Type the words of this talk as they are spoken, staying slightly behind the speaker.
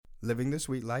Living the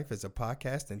Sweet Life is a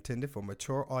podcast intended for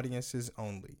mature audiences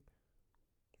only.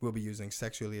 We'll be using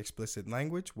sexually explicit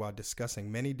language while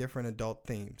discussing many different adult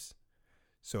themes.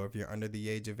 So if you're under the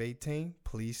age of 18,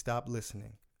 please stop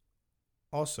listening.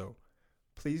 Also,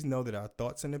 please know that our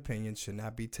thoughts and opinions should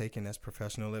not be taken as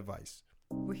professional advice.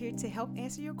 We're here to help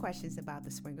answer your questions about the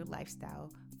swinger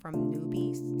lifestyle, from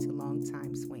newbies to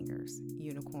longtime swingers,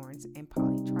 unicorns, and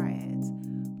polytriads.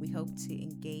 We hope to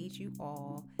engage you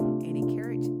all and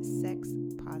encourage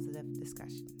sex-positive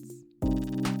discussions.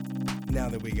 Now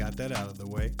that we got that out of the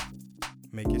way,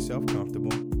 make yourself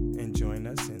comfortable and join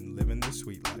us in Living the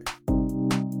Sweet Life.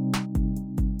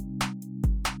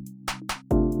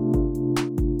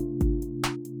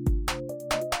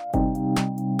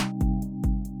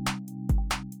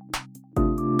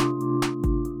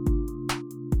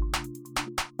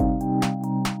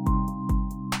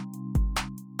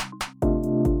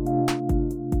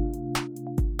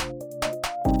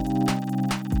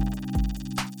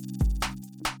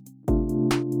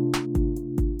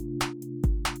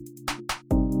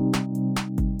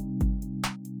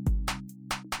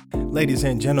 Ladies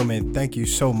and gentlemen, thank you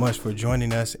so much for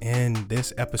joining us in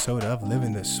this episode of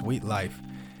Living the Sweet Life.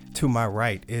 To my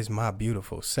right is my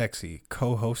beautiful, sexy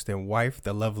co-host and wife,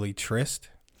 the lovely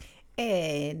Trist.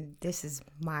 And this is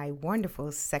my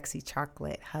wonderful, sexy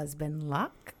chocolate husband,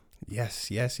 Locke.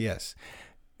 Yes.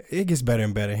 It gets better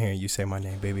and better hearing you say my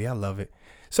name, baby. I love it.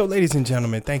 So, ladies and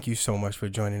gentlemen, thank you so much for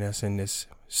joining us in this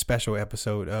special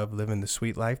episode of Living the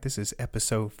Sweet Life. This is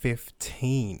episode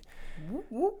 15. Whoop,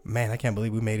 whoop. Man, I can't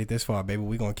believe we made it this far, baby.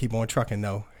 We're going to keep on trucking,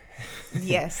 though.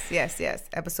 Yes.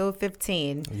 Episode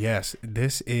 15. Yes,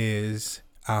 this is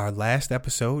our last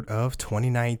episode of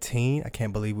 2019. I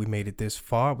can't believe we made it this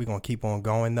far. We're going to keep on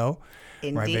going, though.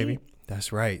 Indeed. Right, baby?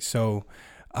 That's right. So,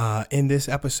 in this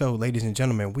episode, ladies and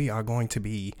gentlemen, we are going to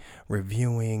be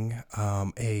reviewing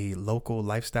a local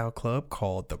lifestyle club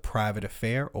called The Private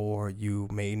Affair, or you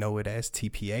may know it as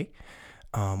TPA.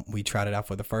 We tried it out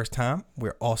for the first time.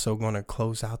 We're also going to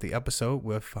close out the episode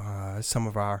with some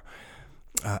of our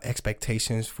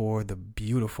expectations for the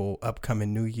beautiful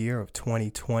upcoming new year of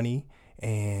 2020,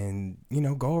 and, you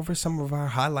know, go over some of our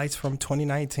highlights from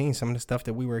 2019, some of the stuff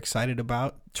that we were excited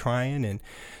about trying, and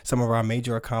some of our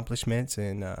major accomplishments,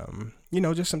 and, you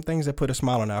know, just some things that put a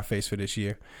smile on our face for this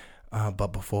year.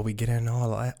 But before we get into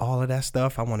all of that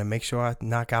stuff, I want to make sure I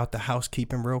knock out the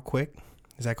housekeeping real quick.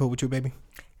 Is that cool with you, baby?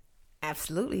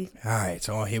 Absolutely. All right,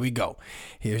 so here we go.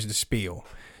 Here's the spiel.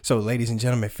 So, ladies and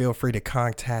gentlemen, feel free to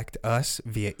contact us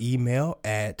via email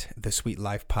at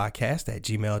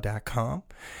thesweetlifepodcast@gmail.com.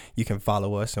 You can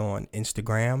follow us on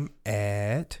Instagram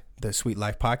at The Sweet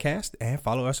Life Podcast, and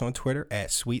follow us on Twitter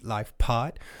at Sweet Life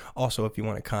Pod. Also, if you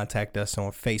want to contact us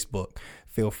on Facebook,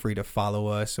 feel free to follow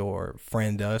us or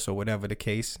friend us or whatever the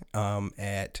case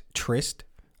at Trist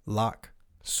Locke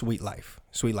Sweet Life.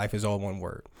 Sweet Life is all one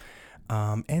word.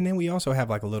 And then we also have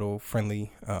like a little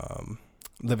friendly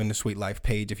Living the Sweet Life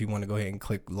page. If you want to go ahead and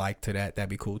click like to that, that'd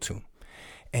be cool too.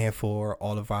 And for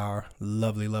all of our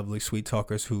lovely sweet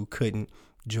talkers who couldn't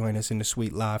join us in the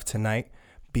Sweet Live tonight,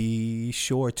 be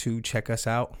sure to check us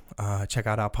out. Check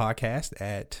out our podcast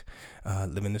at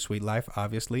Living the Sweet Life,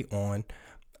 obviously, on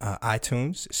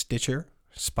iTunes, Stitcher,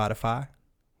 Spotify,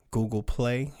 Google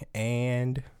Play,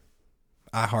 and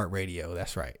iHeartRadio.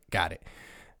 That's right. Got it.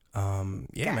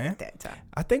 Yeah, man. That time.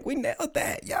 I think we nailed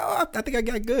that. Yo, I think I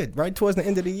got good right towards the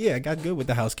end of the year. I got good with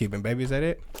the housekeeping, baby. Is that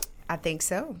it? I think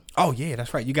so. Oh, yeah,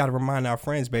 that's right. You got to remind our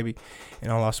friends, baby, and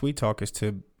all our sweet talkers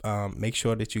to make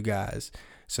sure that you guys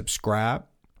subscribe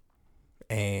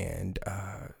and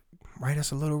write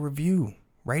us a little review.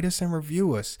 Rate us and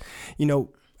review us. You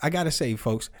know, I got to say,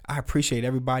 folks, I appreciate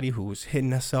everybody who's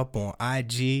hitting us up on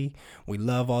IG. We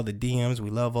love all the DMs. We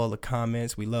love all the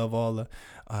comments. We love all the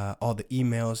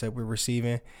emails that we're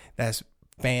receiving. That's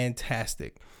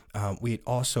fantastic. We'd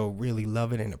also really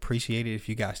love it and appreciate it if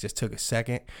you guys just took a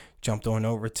second, jumped on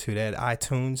over to that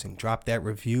iTunes and dropped that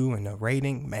review and a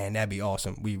rating. Man, that'd be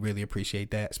awesome. We really appreciate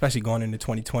that, especially going into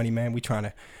 2020, man. We're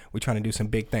trying to do some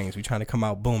big things. We're trying to come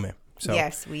out booming. So,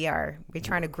 yes, we are. We're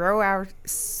trying to grow our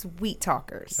sweet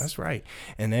talkers. That's right.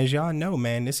 And as y'all know,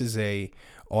 man, this is a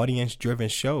audience-driven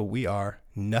show. We are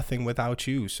nothing without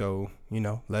you. So, you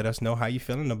know, let us know how you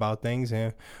feeling about things,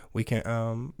 and we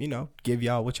can, you know, give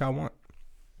y'all what y'all want.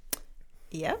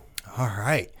 Yeah. All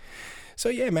right. So,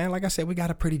 yeah, man, like I said, we got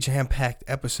a pretty jam-packed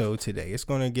episode today. It's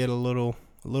going to get a little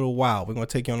wild. We're going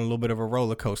to take you on a little bit of a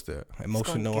roller coaster,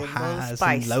 emotional highs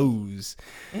and lows.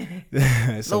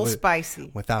 Little spicy.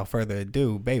 Without further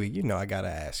ado, baby, you know I got to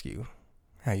ask you,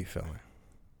 how you feeling?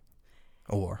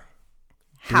 Or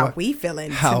how we feeling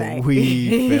tonight. How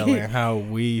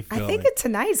we feeling. I think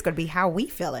tonight is going to be how we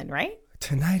feeling, right?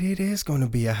 Tonight it is going to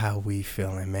be a how we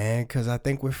feeling, man, because I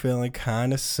think we're feeling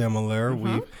kind of similar.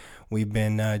 We've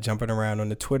been jumping around on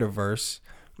the Twitterverse,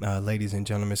 ladies and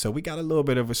gentlemen. So we got a little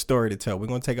bit of a story to tell. We're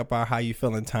going to take up our how you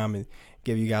feeling time and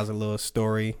give you guys a little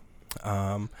story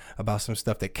about some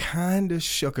stuff that kind of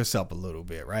shook us up a little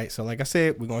bit, right? So like I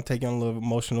said, we're going to take you on a little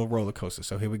emotional roller coaster.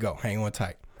 So here we go. Hang on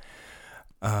tight.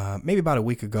 Maybe about a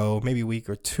week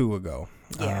or two ago,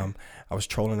 I was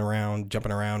trolling around,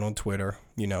 jumping around on Twitter,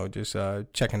 just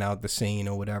checking out the scene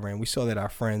or whatever. And we saw that our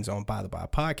friends on By the By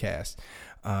podcast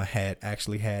had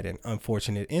actually had an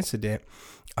unfortunate incident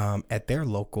at their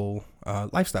local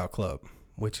lifestyle club,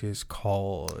 which is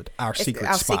called Our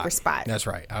Secret Spot. That's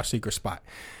right, Our Secret Spot.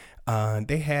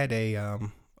 They had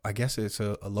I guess it's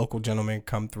a local gentleman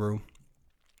come through,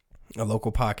 a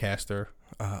local podcaster,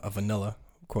 a vanilla,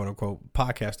 quote unquote,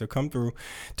 podcaster come through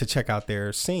to check out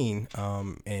their scene.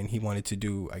 And he wanted to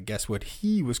do, I guess, what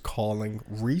he was calling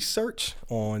research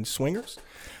on swingers.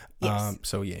 Yes.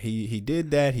 So yeah, he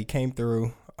did that. He came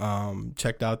through,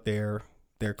 checked out their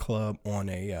club on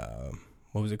a,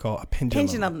 what was it called? A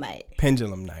pendulum night.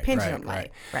 Pendulum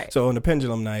night. Right. So on the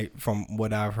pendulum night, from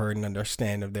what I've heard and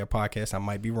understand of their podcast, I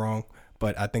might be wrong,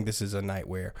 but I think this is a night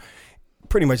where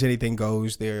pretty much anything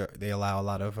goes. They allow a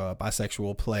lot of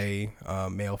bisexual play,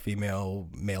 male, female,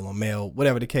 male on male,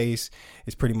 whatever the case.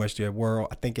 It's pretty much their world.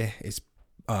 I think it's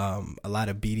a lot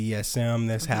of BDSM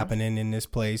that's happening in this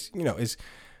place. It's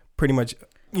pretty much,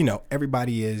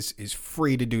 everybody is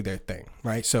free to do their thing,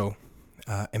 right? So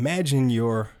imagine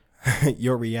your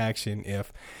reaction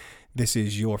if this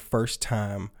is your first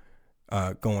time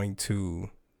going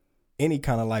to any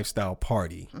kind of lifestyle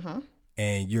party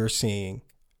and you're seeing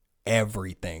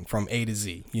everything from A to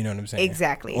Z, you know what I'm saying?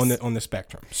 Exactly. On the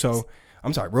spectrum. So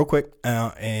I'm sorry, real quick.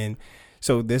 And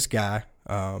so this guy,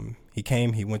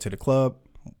 he went to the club.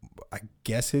 I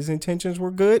guess his intentions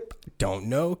were good. Don't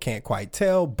know. Can't quite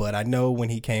tell. But I know when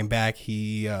he came back,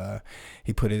 he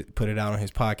put it out on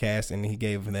his podcast and he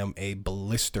gave them a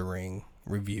blistering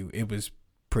review. It was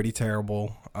pretty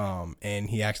terrible. And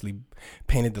he actually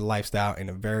painted the lifestyle in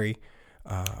a very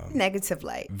negative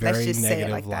light. Very Let's just negative say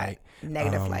it like light. that.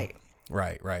 Negative light.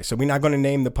 Right. So we're not going to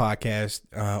name the podcast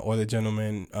or the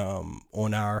gentleman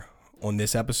on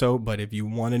this episode, but if you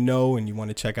want to know and you want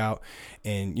to check out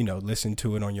and listen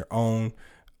to it on your own,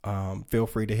 feel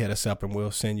free to hit us up and we'll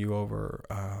send you over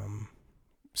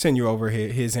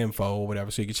his info or whatever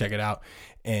so you can check it out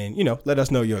and let us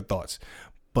know your thoughts.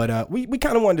 But we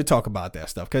kind of wanted to talk about that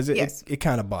stuff because it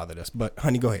kind of bothered us. But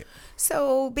honey, go ahead.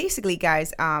 So basically,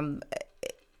 guys,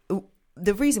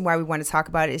 the reason why we want to talk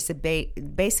about it is to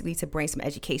basically to bring some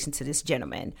education to this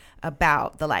gentleman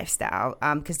about the lifestyle.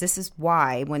 Because this is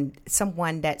why when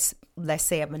someone that's, let's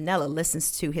say, a vanilla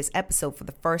listens to his episode for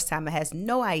the first time and has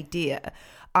no idea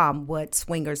what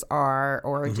swingers are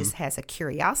or just has a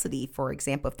curiosity, for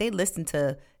example, if they listen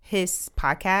to his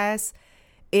podcast,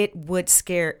 it would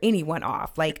scare anyone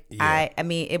off. Like, yeah. I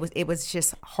mean, it was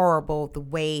just horrible the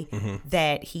way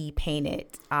that he painted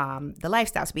the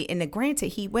lifestyle to be. And granted,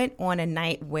 he went on a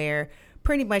night where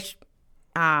pretty much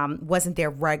wasn't their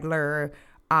regular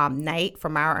night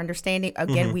from our understanding.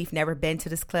 Again, we've never been to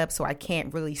this club, so I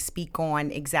can't really speak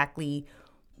on exactly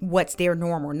what's their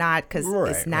norm or not because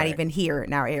it's not even here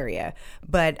in our area.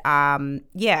 But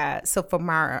so from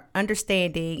our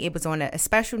understanding, it was on a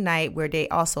special night where they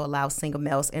also allow single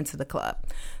males into the club.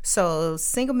 So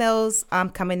single males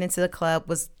coming into the club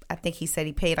was, I think he said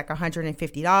he paid like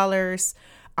 $150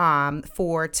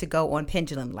 to go on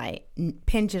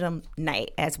pendulum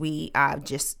night, as we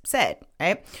just said,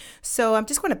 right? So I'm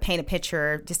just going to paint a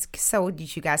picture just so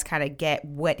that you guys kind of get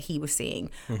what he was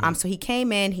seeing. So he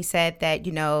came in, he said that,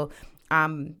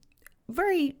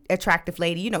 very attractive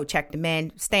lady, checked him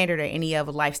in, standard at any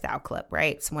other lifestyle club,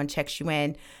 right? Someone checks you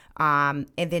in, and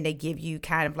then they give you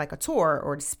kind of like a tour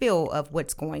or the spiel of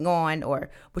what's going on or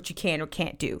what you can or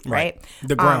can't do, right?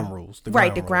 The ground rules.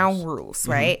 The ground rules,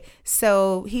 right?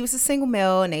 So he was a single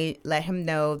male and they let him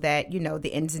know that, the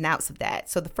ins and outs of that.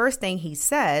 So the first thing he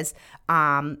says,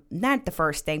 not the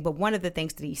first thing, but one of the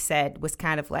things that he said was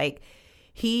kind of like,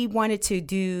 he wanted to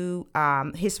do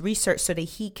his research so that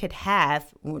he could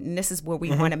have, and this is where we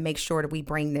want to make sure that we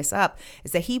bring this up,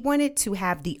 is that he wanted to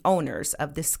have the owners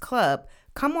of this club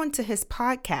come onto his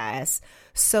podcast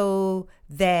so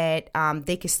that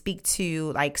they could speak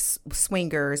to like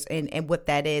swingers and what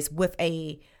that is with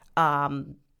a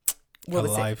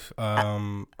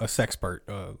a sexpert,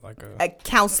 like a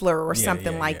counselor or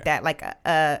something like that, like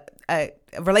a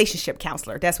relationship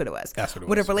counselor. That's what it was. That's what it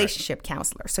with was, a relationship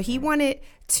counselor. So he wanted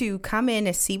to come in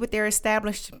and see what their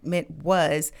establishment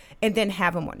was and then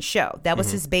have him on the show. That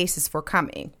was his basis for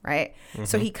coming, right?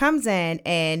 So he comes in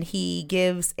and he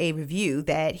gives a review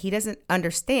that he doesn't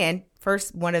understand.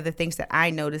 First, one of the things that I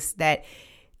noticed that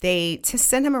they to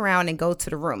send him around and go to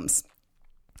the rooms.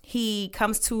 He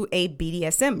comes to a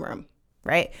BDSM room.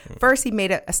 Right. First, he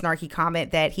made a snarky comment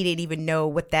that he didn't even know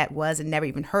what that was and never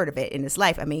even heard of it in his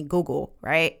life. I mean, Google,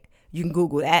 right? You can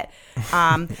Google that.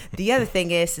 The other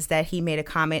thing is that he made a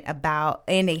comment about,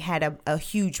 and they had a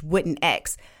huge wooden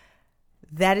X.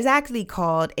 That is actually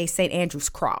called a St. Andrew's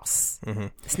cross.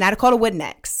 It's not called a wooden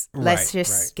X. Let's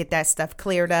just get that stuff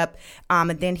cleared up.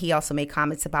 And then he also made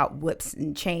comments about whips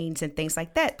and chains and things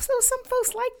like that. So some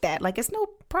folks like that. Like, it's no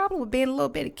problem with being a little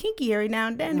bit kinky every now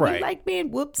and then. Right. We like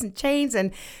being whoops and chains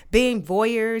and being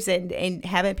voyeurs and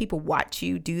having people watch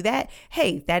you do that.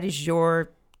 Hey, that is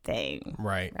your thing.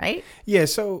 Right. Right? Yeah,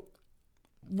 so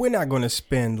we're not going to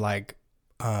spend like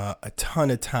a ton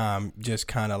of time just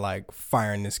kind of like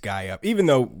firing this guy up, even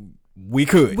though we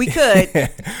could. We could.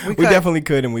 We definitely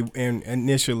could. And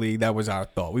initially that was our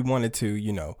thought. We wanted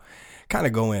to, kind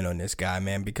of go in on this guy,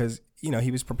 man, because,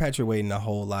 he was perpetuating a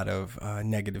whole lot of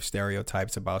negative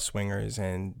stereotypes about swingers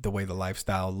and the way the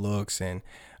lifestyle looks. And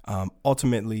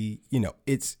ultimately,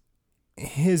 it's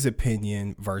his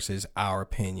opinion versus our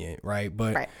opinion. Right.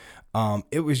 But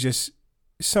it was just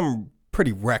some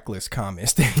pretty reckless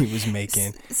comments that he was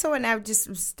making. So, and I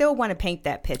just still want to paint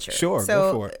that picture. Sure,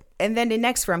 go for it. And then the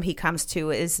next room he comes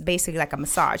to is basically like a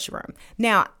massage room.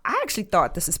 Now, I actually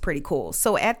thought this is pretty cool.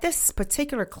 So at this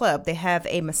particular club, they have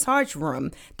a massage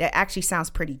room that actually sounds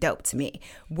pretty dope to me,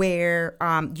 where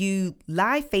you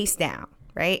lie face down,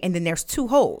 right? And then there's 2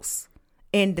 holes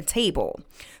in the table.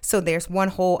 So there's one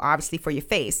hole obviously for your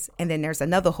face, and then there's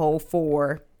another hole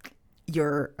for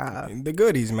your the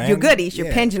goodies, man. Your goodies,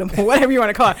 your pendulum, or whatever you want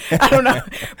to call it. I don't know.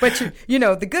 But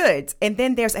the goods. And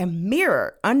then there's a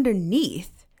mirror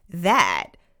underneath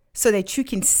that so that you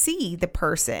can see the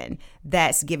person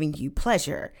that's giving you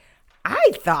pleasure.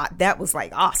 I thought that was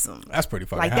like awesome. That's pretty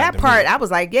fucking like hot that part. I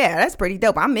was like, yeah, that's pretty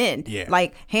dope. I'm in. Yeah.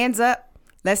 Like, hands up.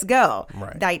 Let's go.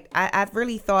 Right. Like, I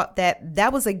really thought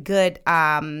that was a good,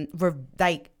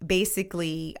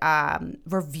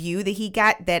 review that he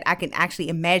got, that I can actually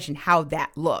imagine how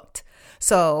that looked.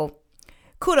 So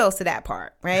kudos to that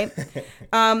part, right?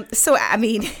 So, I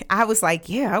mean, I was like,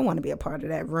 yeah, I want to be a part of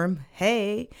that room.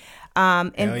 Hey.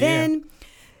 And Hell then... yeah.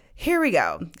 Here we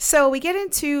go. So we get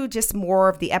into just more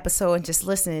of the episode and just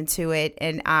listening to it.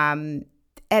 And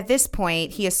at this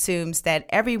point, he assumes that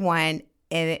everyone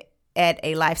at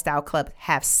a lifestyle club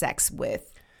have sex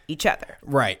with each other.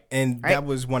 Right. And that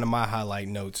was one of my highlight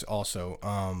notes also.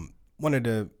 One of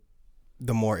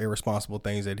the more irresponsible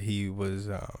things that he was,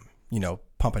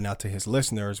 pumping out to his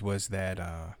listeners was that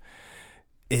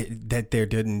that there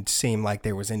didn't seem like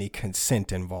there was any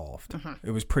consent involved.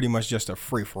 It was pretty much just a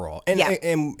free-for-all. And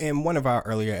in one of our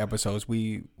earlier episodes,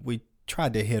 we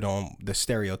tried to hit on the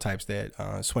stereotypes that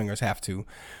swingers have to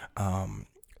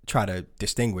try to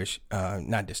extinguish,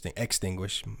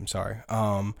 I'm sorry,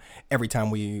 every time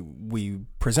we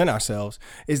present ourselves,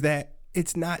 is that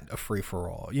it's not a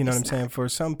free-for-all. You know what I'm saying? For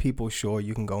some people, sure,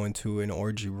 you can go into an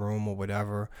orgy room or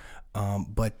whatever,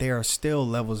 but there are still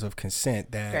levels of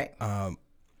consent that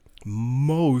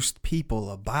most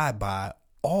people abide by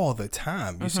all the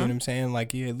time. You see what I'm saying?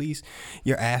 Like, at least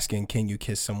you're asking, can you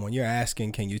kiss someone? You're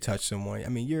asking, can you touch someone? I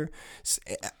mean,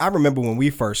 I remember when we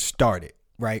first started,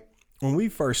 right? When we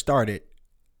first started,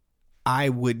 I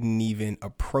wouldn't even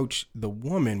approach the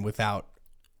woman without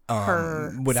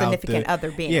her significant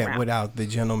other being around. Without the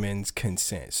gentleman's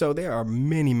consent. So there are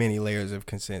many, many layers of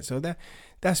consent. So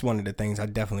that's one of the things I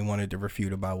definitely wanted to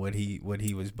refute about what he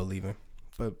was believing.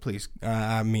 But please,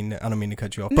 I don't mean to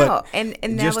cut you off. No, but and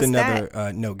just that was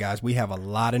another note, guys. We have a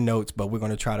lot of notes, but we're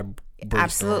going to try to brainstorm.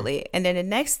 Absolutely. And then the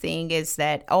next thing is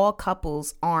that all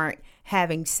couples aren't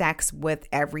having sex with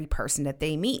every person that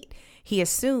they meet. He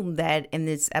assumed that in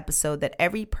this episode that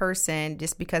every person,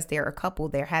 just because they're a couple,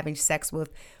 they're having sex with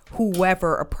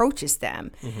whoever approaches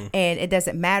them. And it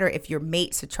doesn't matter if your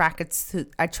mate's attracted to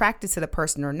the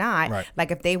person or not. Right.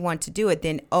 Like, if they want to do it,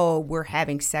 then, we're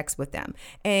having sex with them.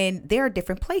 And there are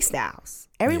different play styles.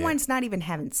 Everyone's not even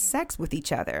having sex with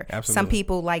each other. Absolutely. Some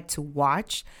people like to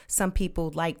watch. Some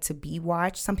people like to be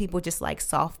watched. Some people just like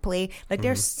soft play. Like,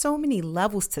 there's so many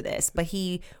levels to this. But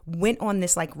he went on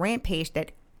this like rampage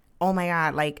that oh my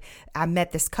God, like I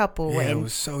met this couple Yeah, it and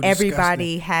was so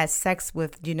everybody has sex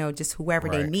with, just whoever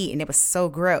they Right. meet. And it was so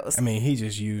gross. I mean, he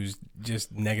just used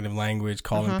just negative language,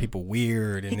 calling people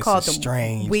weird, and He this called is them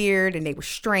strange. weird and they were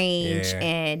strange. Yeah.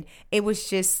 And it was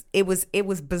just, it was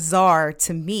bizarre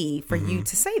to me for Mm-hmm. you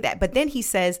to say that. But then he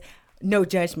says, no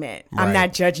judgment. I'm Right.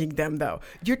 not judging them though.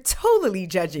 You're totally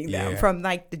judging them Yeah. from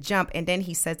like the jump. And then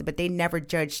he says, but they never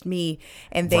judged me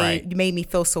and they Right. made me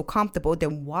feel so comfortable.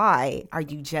 Then why are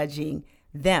you judging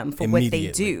them for what they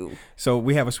Immediately. do? So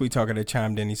we have a sweet talker that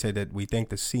chimed in. He said that we think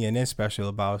the CNN special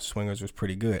about swingers was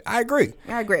pretty good. I agree.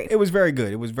 I agree. It was very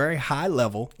good. It was very high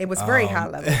level. It was very high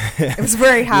level. It was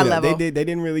very high level. They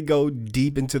didn't really go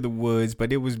deep into the woods,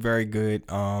 but it was very good.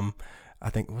 I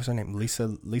think what's her name, Lisa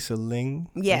Ling.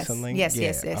 Yes. Lisa Ling? Yes, Yeah.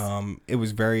 yes, yes. It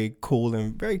was very cool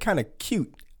and very kind of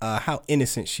cute. How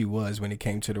innocent she was when it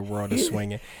came to the world of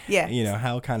swinging. Yeah.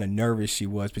 How kind of nervous she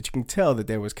was, but you can tell that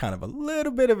there was kind of a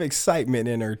little bit of excitement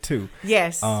in her too.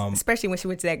 Yes. Especially when she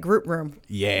went to that group room.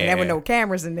 Yeah. And there were no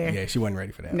cameras in there. Yeah, she wasn't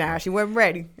ready for that. Nah, she wasn't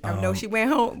ready. I know she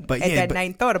went home but at yeah, that but- night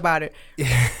and thought about it.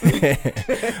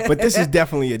 But this is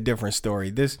definitely a different story.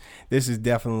 This is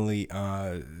definitely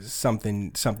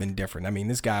something different. I mean,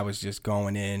 this guy was just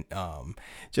going in,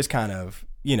 just kind of,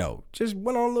 just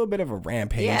went on a little bit of a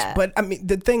rampage. Yeah. But I mean,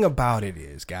 the thing about it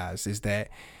is, guys, is that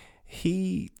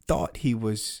he thought he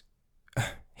was,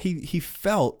 he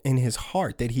felt in his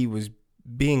heart that he was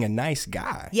being a nice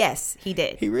guy. Yes, he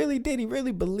did. He really did. He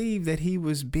really believed that he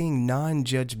was being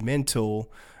non-judgmental.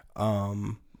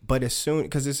 But as soon,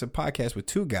 because it's a podcast with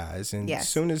two guys, and Yes. as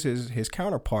soon as his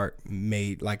counterpart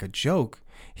made like a joke,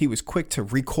 he was quick to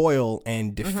recoil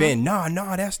and defend. No,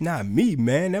 that's not me,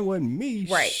 man. That wasn't me.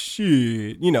 Right.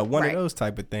 Shit. One Right. of those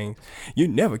type of things. You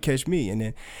never catch me. And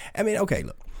then, I mean, okay,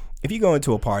 look, if you go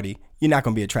into a party, you're not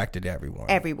going to be attracted to everyone.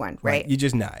 Everyone, right? You're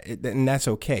just not. And that's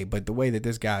okay. But the way that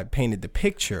this guy painted the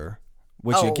picture,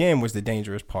 which Oh. again was the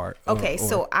dangerous part. Okay,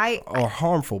 so or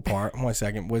harmful part. 1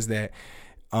 second, was that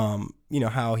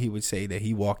how he would say that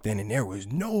he walked in and there was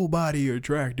nobody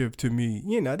attractive to me.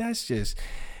 That's just,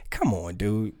 come on,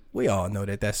 dude. We all know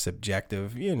that that's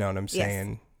subjective. You know what I'm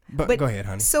saying? But go ahead,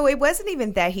 honey. So it wasn't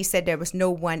even that he said there was no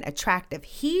one attractive.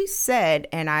 He said,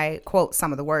 and I quote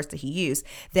some of the words that he used,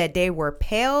 that they were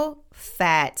pale,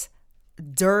 fat,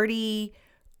 dirty,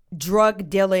 drug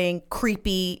dealing,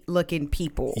 creepy looking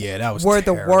people. Yeah, that was were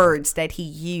terrible. the words that he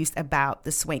used about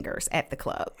the swingers at the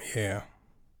club. Yeah.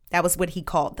 That was what he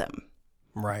called them.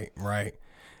 Right.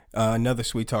 Another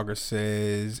sweet talker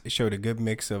says it showed a good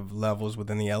mix of levels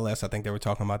within the LS. I think they were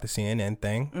talking about the CNN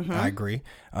thing. Mm-hmm. I agree.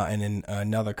 And then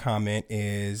another comment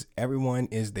is everyone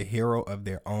is the hero of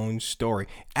their own story.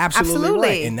 Absolutely.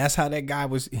 Right. And that's how that guy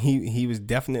was. He was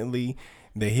definitely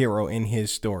the hero in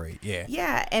his story. Yeah.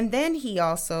 Yeah. And then he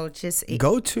also just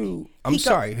I'm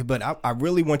sorry, but I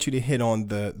really want you to hit on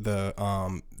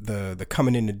the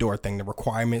coming in the door thing, the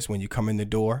requirements when you come in the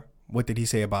door. What did he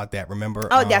say about that? Remember?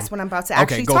 Oh, that's what I'm about to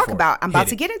actually talk about. I'm about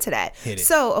to get into that. Hit it.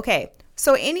 So, okay.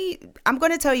 So I'm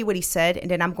going to tell you what he said, and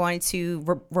then I'm going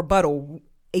to rebuttal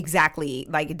exactly,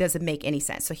 like it doesn't make any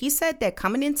sense. So he said that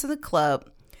coming into the club,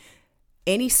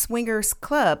 any swingers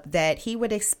club, that he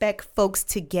would expect folks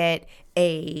to get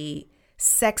a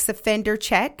sex offender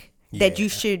check. That you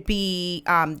should be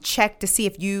checked to see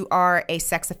if you are a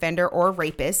sex offender or a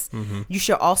rapist. Mm-hmm. You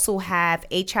should also have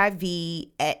HIV,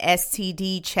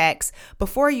 STD checks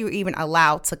before you're even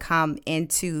allowed to come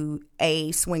into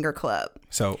a swinger club.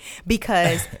 So,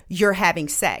 because you're having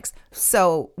sex.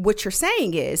 So what you're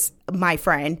saying is, my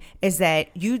friend, is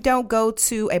that you don't go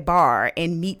to a bar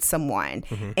and meet someone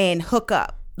and hook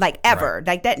up. Like ever. Right.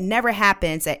 Like that never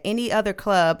happens at any other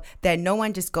club, that no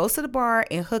one just goes to the bar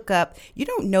and hook up. You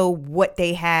don't know what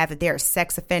they have, if they're a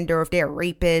sex offender, or if they're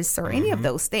rapists or any of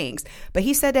those things. But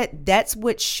he said that that's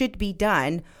what should be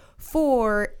done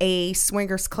for a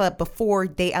swingers club before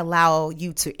they allow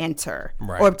you to enter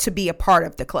or to be a part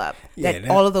of the club. Yeah, that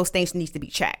all of those things needs to be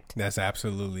checked. That's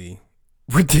absolutely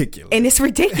ridiculous. And it's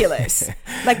ridiculous.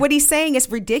 Like what he's saying is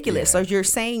ridiculous. Yeah. So you're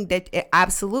saying that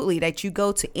absolutely that you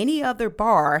go to any other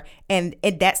bar and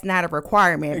that's not a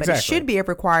requirement, but it should be a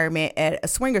requirement at a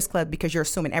swingers club because you're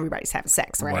assuming everybody's having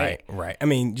sex, right? Right. I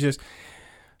mean, it's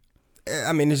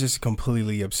just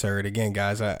completely absurd. Again,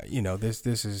 guys,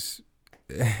 this is,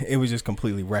 it was just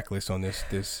completely reckless on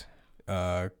this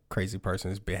crazy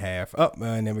person's behalf.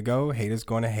 And there we go. Haters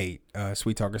going to hate.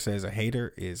 Sweet Talker says a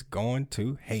hater is going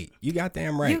to hate. You got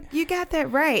damn right. You got that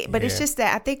right. But it's just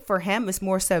that I think for him, it's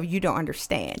more so you don't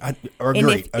understand. I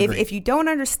agree. And if you don't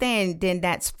understand, then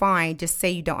that's fine. Just say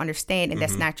you don't understand and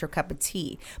that's not your cup of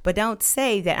tea. But don't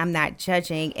say that I'm not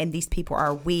judging and these people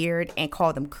are weird and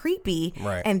call them creepy.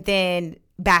 Right. And then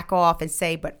back off and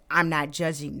say, but I'm not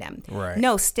judging them. Right.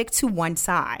 No, stick to one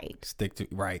side. Stick to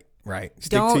right.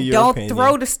 Stick don't to your don't opinion.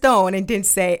 throw the stone and then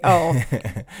say, oh,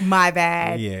 my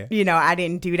bad. Yeah. You know, I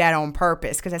didn't do that on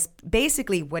purpose, because that's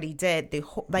basically what he did. The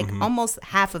whole, almost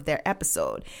half of their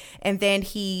episode. And then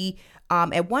he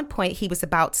at one point he was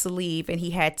about to leave and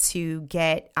he had to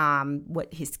get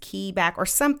his key back or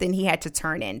something he had to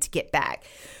turn in to get back.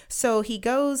 So he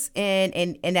goes in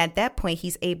and at that point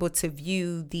he's able to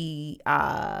view the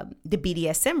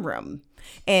BDSM room,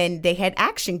 and they had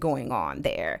action going on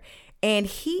there. And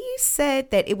he said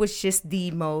that it was just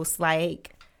the most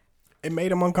like it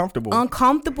made him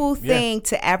uncomfortable thing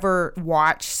to ever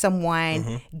watch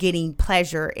someone getting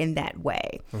pleasure in that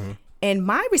way. And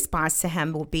my response to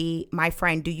him will be, my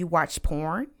friend, do you watch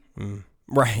porn?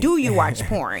 Right. Do you watch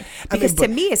porn? Because to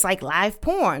me, it's like live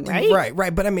porn, right?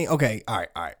 Right. But I mean, okay. All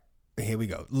right. Here we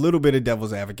go. Little bit of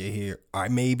devil's advocate here. All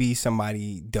right, maybe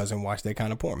somebody doesn't watch that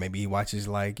kind of porn. Maybe he watches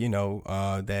like,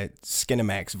 that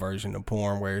Skinamax version of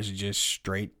porn where it's just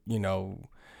straight,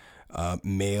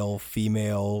 male,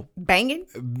 female banging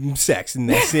sex, and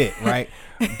that's it, right?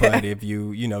 But if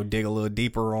you dig a little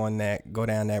deeper on that, go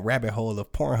down that rabbit hole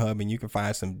of Pornhub, and you can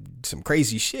find some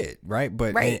crazy shit, right?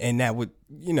 But and that would,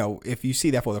 if you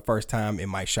see that for the first time, it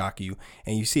might shock you,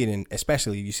 and you see it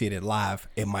especially if you see it live,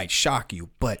 it might shock you.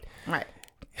 But right,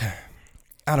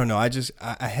 I don't know. I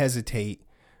hesitate,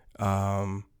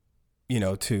 to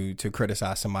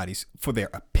criticize somebody for their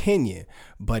opinion,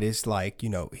 but it's like,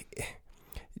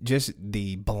 just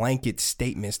the blanket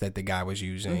statements that the guy was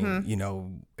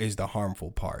using, is the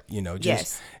harmful part,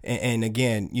 yes. And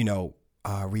again,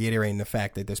 reiterating the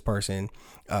fact that this person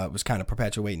was kind of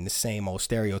perpetuating the same old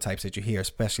stereotypes that you hear,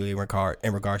 especially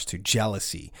in regards to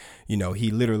jealousy. He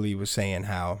literally was saying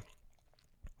how,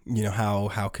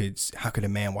 how could a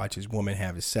man watch his woman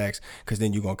have his sex? Because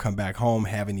then you're gonna come back home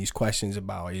having these questions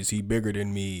about, is he bigger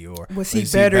than me, or was he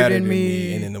better than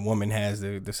me? And then the woman has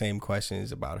the same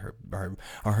questions about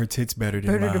are her tits better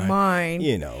than mine?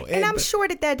 And I'm sure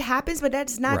that happens, but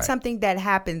that's not something that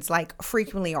happens like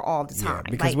frequently or all the time.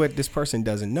 Yeah, because what this person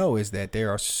doesn't know is that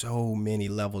there are so many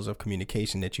levels of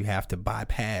communication that you have to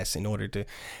bypass in order to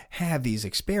have these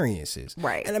experiences.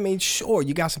 Right. And I mean, sure,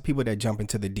 you got some people that jump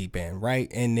into the deep end,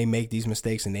 right? And they make these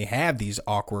mistakes and they have these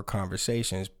awkward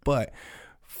conversations, but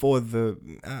for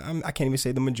I can't even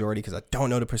say the majority because I don't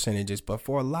know the percentages, but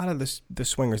for a lot of the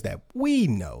swingers that we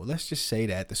know, let's just say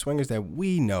that the swingers that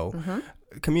we know,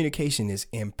 communication is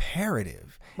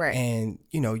imperative, right? And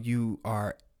you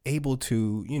are able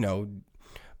to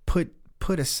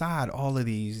put aside all of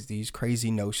these crazy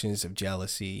notions of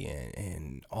jealousy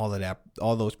and all of that,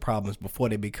 all those problems before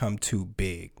they become too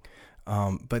big.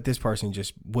 But this person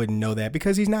just wouldn't know that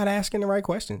because he's not asking the right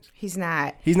questions. He's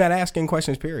not asking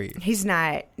questions, period. He's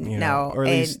not, or at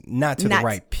least not to the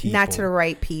right people. Not to the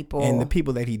right people. And the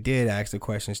people that he did ask the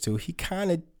questions to, he kind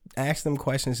of asked them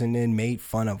questions and then made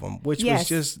fun of them, which was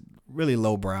just really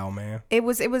lowbrow, man. It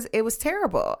was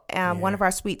terrible. One of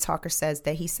our sweet talkers says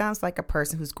that he sounds like a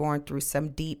person who's going through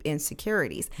some deep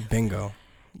insecurities. Bingo.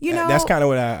 That's kind of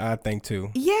what I think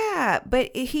too. Yeah,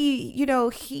 but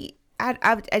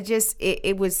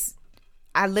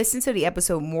I listened to the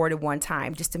episode more than one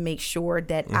time just to make sure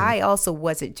that I also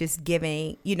wasn't just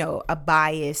giving, a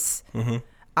biased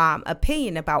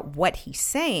opinion about what he's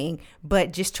saying,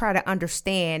 but just try to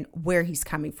understand where he's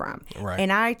coming from. Right.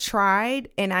 And I tried,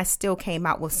 and I still came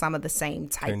out with some of the same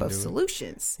type of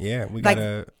solutions. Yeah, we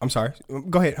gotta. I'm sorry.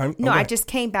 Go ahead, honey. No, I just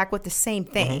came back with the same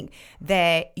thing,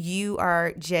 that you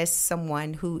are just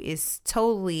someone who is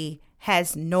totally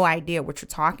has no idea what you're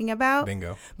talking about.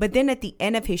 Bingo. But then at the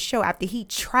end of his show, after he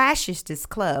trashes this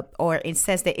club and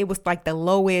says that it was like the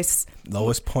lowest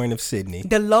point of Sydney.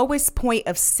 The lowest point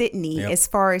of Sydney as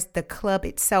far as the club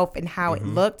itself and how it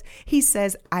looked. He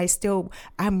says, I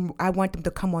want them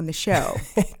to come on the show.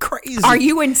 Crazy. Are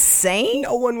you insane?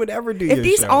 No one would ever do if your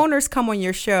these show. Owners come on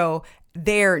your show,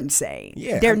 they're insane.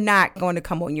 Yeah, they're not going to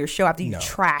come on your show after you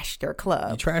trash their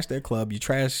club. You trash their club. You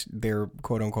trash their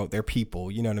quote unquote their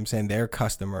people. You know what I'm saying? Their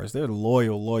customers. They're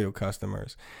loyal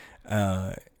customers.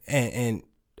 And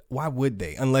why would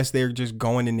they? Unless they're just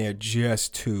going in there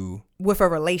just to with a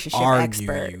relationship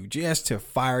expert, just to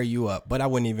fire you up. But I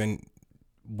wouldn't even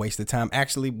waste the time.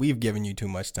 Actually, we've given you too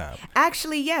much time.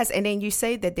 Actually, yes. And then you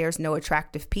say that there's no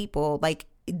attractive people. Like,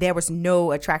 there was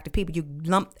no attractive people. You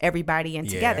lumped everybody in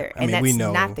together. And that's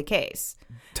not the case.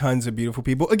 tons of beautiful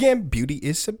people. Again, beauty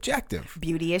is subjective.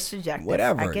 Beauty is subjective.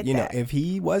 Whatever. I get that. If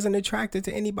he wasn't attracted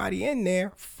to anybody in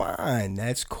there, fine.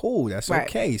 That's cool. That's Right.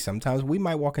 okay. Sometimes we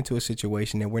might walk into a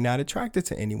situation and we're not attracted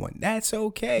to anyone. That's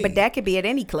okay. But that could be at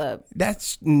any club.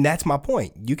 That's my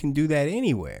point. You can do that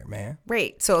anywhere, man.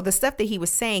 Right. So the stuff that he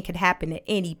was saying could happen at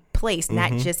any place,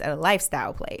 not just at a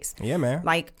lifestyle place. Yeah, man.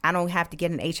 Like, I don't have to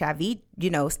get an HIV,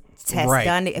 test Right.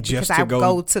 done because Just I to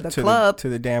go to the club. to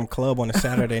the damn club on a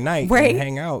Saturday night Right. and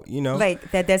hang out, Like,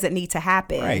 that doesn't need to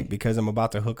happen. Right, because I'm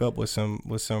about to hook up with some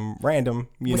random,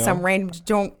 Some random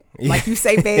joint, like you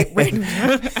say, babe, random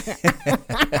joint.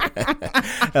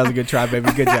 That was a good try,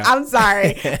 baby. Good job. I'm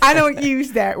sorry. I don't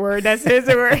use that word. That's his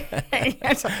word.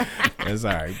 That's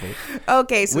all right, babe.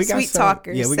 Okay, so We got Sweet some-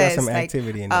 Talker yeah, we got says, some like,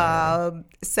 activity in there.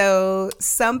 so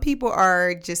some people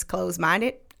are just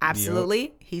closed-minded.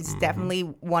 Absolutely. He's definitely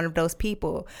one of those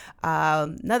people.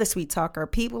 Another Sweet Talker.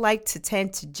 People like to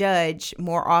tend to judge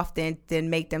more often than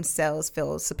make themselves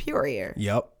feel superior.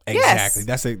 Yep, Yes.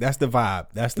 exactly. That's the vibe.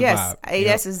 That's the Yes, vibe. Yep.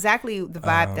 that's exactly the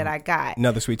vibe that I got.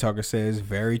 Another Sweet Talker says,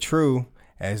 very true,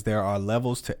 as there are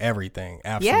levels to everything.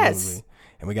 Absolutely. Yes.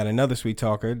 And we got another Sweet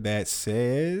Talker that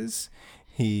says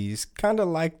he's kind of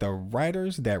like the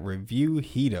writers that review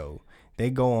Hito. They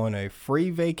go on a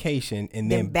free vacation and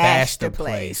then bash the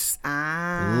place.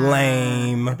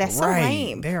 Lame. That's so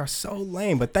lame. They are so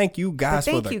lame. But thank you guys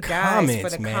But for thank the you guys comments, for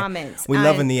the man. comments. We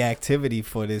loving the activity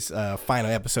for this final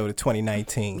episode of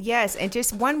 2019. Yes, and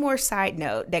just one more side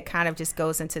note that kind of just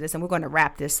goes into this, and we're going to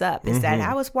wrap this up, is that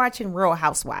I was watching Real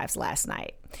Housewives last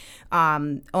night,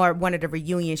 or one of the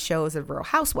reunion shows of Real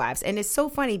Housewives, and it's so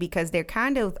funny because they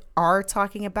kind of are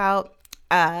talking about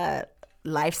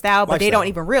lifestyle, but they don't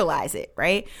even realize it,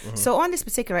 right? So on this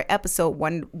particular episode,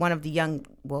 one of the young,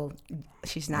 well,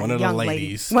 she's not a young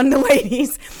lady. One of the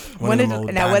ladies. One of them old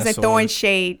and I wasn't throwing dinosaurs.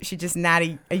 shade. She's just not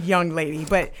a young lady,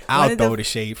 but I'll throw the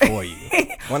shade for you.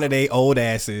 One of they old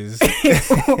asses.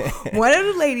 one of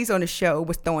the ladies on the show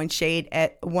was throwing shade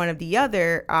at one of the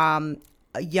other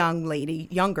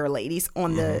younger ladies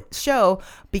on the show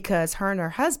because her and her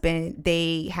husband,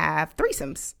 they have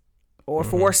threesomes or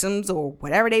foursomes or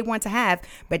whatever they want to have,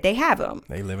 but they have them.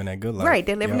 They living that good life. Right,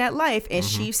 they're living that life. And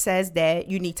she says that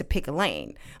you need to pick a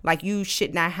lane. Like, you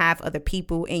should not have other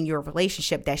people in your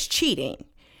relationship that's cheating.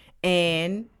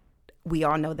 And we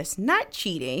all know that's not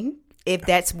cheating if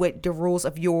that's what the rules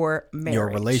of your marriage. Your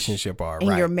relationship are, in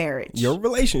right. your marriage. Your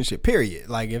relationship, period.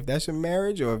 Like, if that's your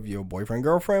marriage or if your boyfriend,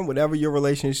 girlfriend, whatever your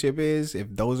relationship is, if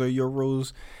those are your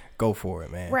rules, go for it,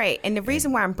 man. Right. And the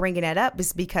reason why I'm bringing that up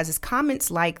is because it's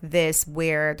comments like this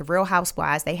where the Real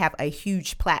Housewives, they have a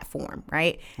huge platform,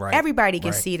 right? Right. Everybody can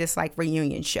Right. see this like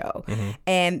reunion show.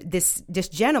 And this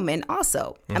gentleman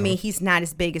also, I mean, he's not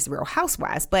as big as Real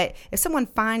Housewives, but if someone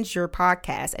finds your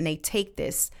podcast and they take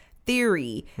this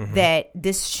theory that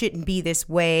this shouldn't be this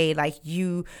way, like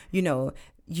you know,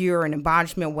 you're an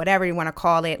embodiment, whatever you want to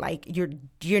call it, like you're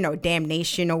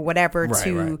damnation or whatever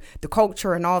to the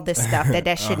culture and all this stuff,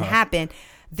 that shouldn't happen,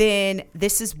 then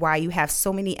this is why you have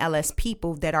so many LS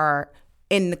people that are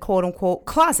in the quote unquote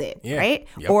closet, right?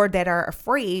 Yep. Or that are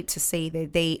afraid to say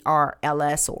that they are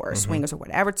LS or swingers or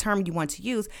whatever term you want to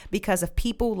use because of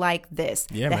people like this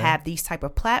that have these type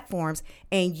of platforms,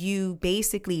 and you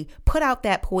basically put out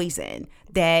that poison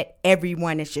that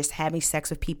everyone is just having sex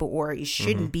with people or it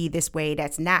shouldn't be this way.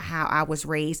 That's not how I was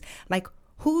raised. Like,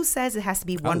 who says it has to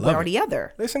be one way or the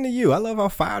other? Listen to you. I love how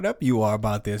fired up you are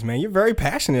about this, man. You're very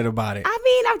passionate about it. I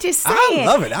mean, I'm just saying. I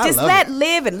love it. Just let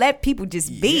live and let people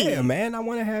just be. Yeah, man. I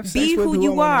want to have sex Be with who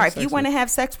you I are. have If you sex want to with. have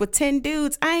sex with 10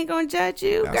 dudes, I ain't going to judge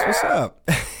you, That's girl.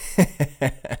 what's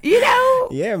up. You know?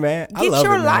 Yeah, man. I Get love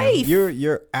your it, man. life.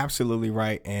 You're absolutely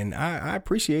right, and I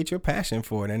appreciate your passion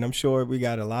for it. And I'm sure we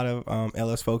got a lot of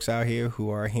LS folks out here who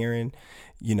are hearing,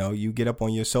 you get up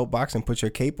on your soapbox and put your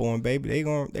cape on, baby. They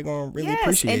gonna really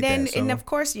appreciate and then that. So, and of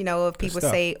course, if people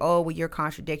stuff. say, "Oh, well, you're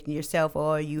contradicting yourself,"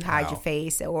 or you hide your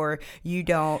face, or you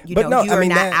don't, But no, you're I mean,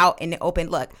 not that- out in the open.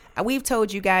 Look, we've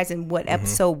told you guys in what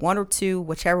episode 1 or 2,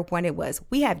 whichever one it was,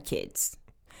 we have kids.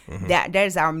 That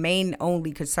is our main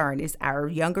only concern is our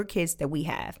younger kids that we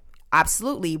have.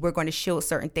 Absolutely, we're going to shield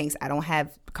certain things. I don't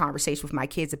have conversation with my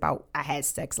kids about I had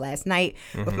sex last night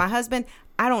with my husband.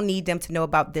 I don't need them to know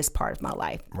about this part of my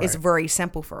life. It's very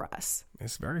simple for us.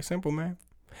 it's very simple, man.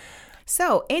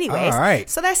 So, anyways, All right.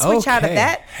 so let's switch out of Okay.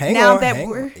 that. Hang now on, that hang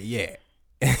we're on. Yeah.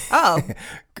 oh,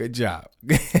 Good job.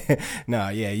 No,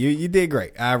 yeah, you did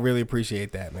great. I really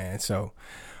appreciate that, man. So,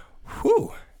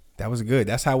 whew, that was good.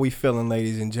 That's how we feeling,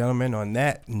 ladies and gentlemen. On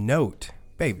that note,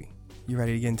 baby, you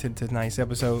ready to get into tonight's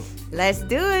episode? let's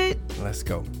do it. Let's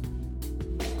go.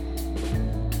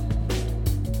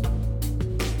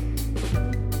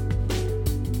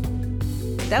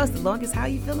 That was the longest How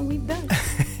You Feeling we've done.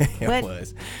 It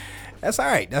was. That's all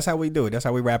right. That's how we do it. That's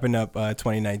how we wrapping up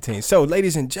 2019. So,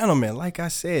 ladies and gentlemen, like I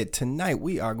said, tonight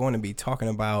we are going to be talking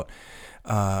about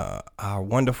our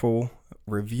wonderful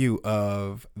review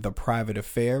of The Private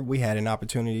Affair. We had an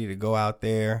opportunity to go out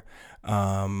there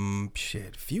a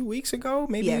few weeks ago,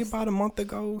 maybe about a month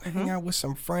ago, hang out with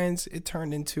some friends. It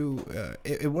turned into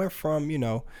it went from,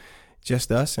 just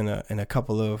us and a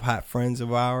couple of hot friends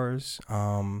of ours.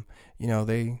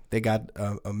 They got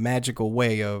a magical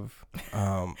way of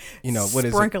what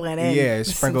is sprinkling it?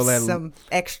 Sprinkle some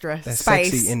extra that spice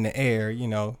sexy in the air,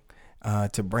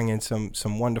 to bring in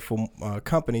some wonderful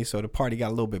company. So the party got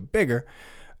a little bit bigger.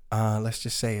 Let's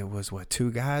just say it was 2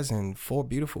 guys and 4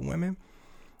 beautiful women.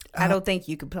 I don't think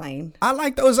you complain. I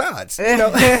like those odds.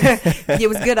 It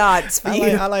was good odds for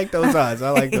you. I like those odds.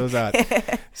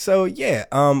 So yeah.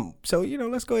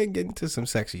 Let's go ahead and get into some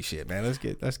sexy shit, man.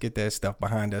 Let's get that stuff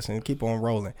behind us and keep on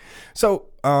rolling. So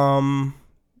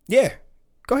yeah.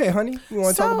 Go ahead, honey. You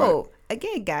want to talk about it?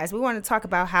 Again, guys, we want to talk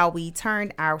about how we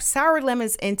turned our sour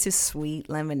lemons into sweet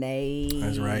lemonade.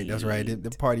 That's right.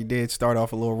 The party did start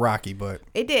off a little rocky, but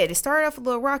it did. It started off a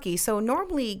little rocky. So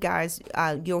normally, guys,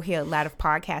 you'll hear a lot of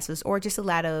podcasters or just a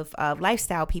lot of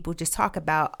lifestyle people just talk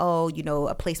about,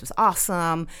 a place was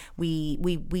awesome. We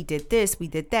did this, we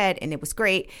did that, and it was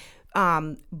great.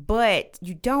 But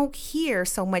you don't hear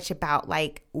so much about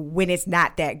like when it's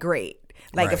not that great.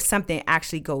 Like right. If something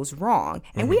actually goes wrong.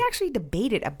 And we actually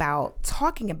debated about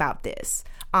talking about this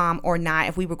or not,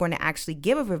 if we were going to actually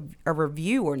give a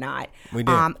review or not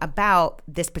about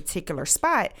this particular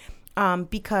spot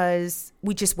because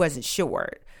we just wasn't sure.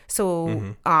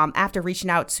 So after reaching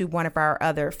out to one of our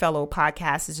other fellow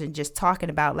podcasters and just talking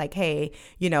about like, hey,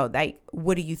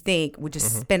 what do you think? We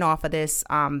just spin off of this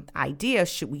idea.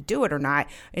 Should we do it or not?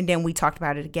 And then we talked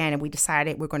about it again and we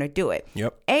decided we're going to do it.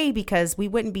 Yep. Because we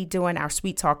wouldn't be doing our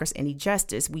Sweet Talkers any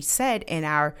justice. We said in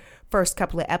our first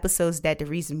couple of episodes that the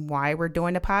reason why we're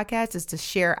doing the podcast is to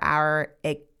share our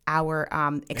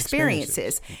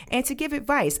experiences and to give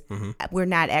advice. We're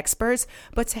not experts,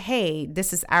 but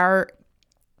this is our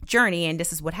journey and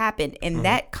this is what happened, and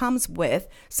that comes with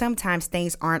sometimes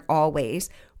things aren't always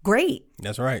great.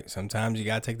 That's right. Sometimes you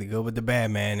gotta take the good with the bad,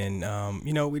 man. And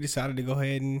we decided to go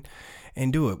ahead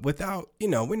and do it without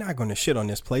we're not going to shit on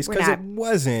this place because it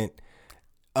wasn't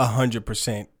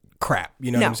 100% crap.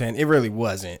 You know what I'm saying? It really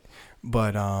wasn't.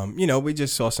 But we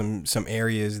just saw some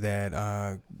areas that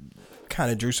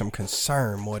kind of drew some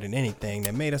concern more than anything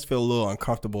that made us feel a little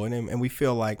uncomfortable, and we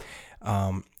feel like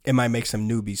it might make some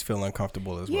newbies feel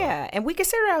uncomfortable as well. Yeah, and we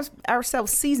consider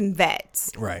ourselves seasoned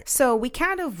vets. Right. So we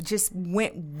kind of just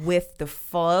went with the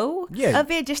flow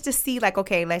of it just to see like,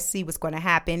 okay, let's see what's going to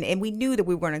happen. And we knew that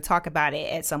we were going to talk about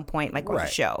it at some point like on the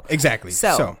show. Exactly.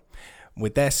 So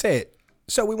with that said,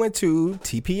 we went to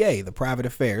TPA, the Private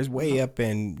Affairs, way up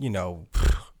in,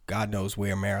 God knows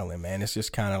where, Maryland, man. It's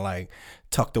just kind of like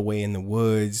tucked away in the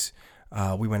woods.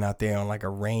 We went out there on like a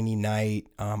rainy night.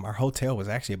 Our hotel was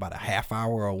actually about a half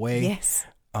hour away. Yes.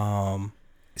 It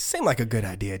seemed like a good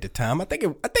idea at the time. I think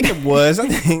it was. I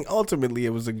think ultimately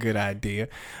it was a good idea.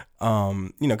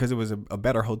 Because it was a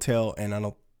better hotel,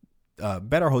 and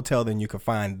better hotel than you could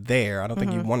find there. I don't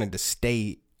think you wanted to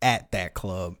stay at that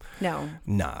club. No.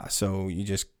 Nah. So you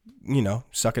just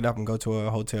suck it up and go to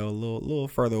a hotel a little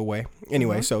further away.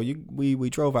 Anyway, so we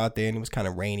drove out there and it was kind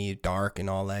of rainy, dark, and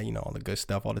all that. All the good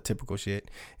stuff, all the typical shit.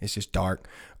 It's just dark,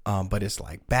 but it's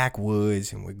like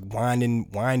backwoods and we're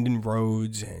winding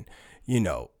roads, and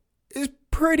it's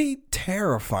pretty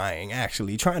terrifying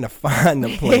actually trying to find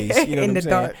the place. You know in what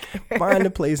the I'm saying? dark. Find the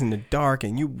place in the dark,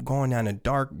 and you going down a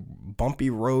dark,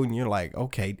 bumpy road, and you're like,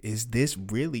 okay, is this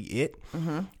really it?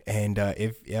 And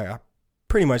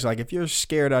pretty much like if you're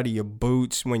scared out of your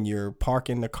boots when you're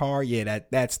parking the car,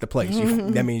 that's the place.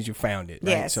 That means you found it,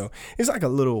 right? Yes. So it's like a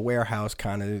little warehouse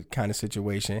kind of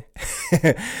situation.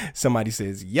 Somebody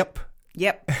says, "Yep."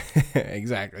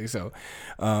 Exactly. So,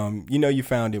 you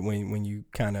found it when you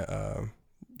kind of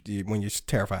when you're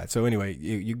terrified. So anyway,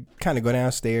 you kind of go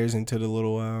downstairs into the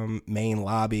little main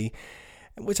lobby,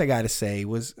 which I got to say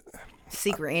was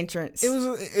secret entrance.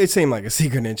 It seemed like a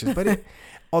secret entrance, but it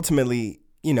ultimately,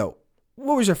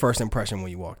 what was your first impression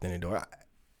when you walked in the door?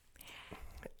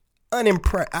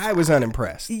 I was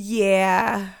unimpressed.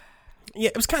 Yeah. Yeah,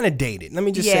 it was kind of dated. Let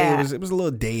me just say it was a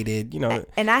little dated,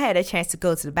 And I had a chance to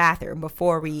go to the bathroom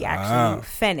before we actually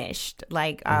finished,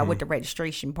 with the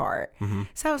registration part.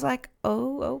 So I was like,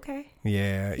 oh, okay.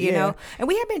 Yeah. You know? And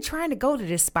we had been trying to go to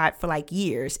this spot for like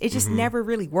years. It just never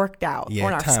really worked out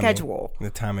on our schedule. The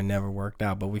timing never worked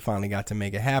out, but we finally got to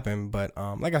make it happen. But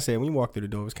like I said, when you walked through the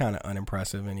door, it was kind of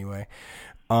unimpressive anyway.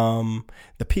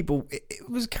 The people, it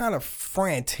was kind of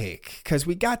frantic because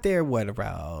we got there,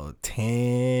 around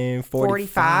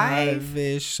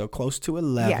 10:45-ish, so close to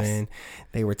 11. Yes.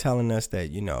 They were telling us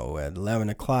that, at 11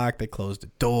 o'clock, they closed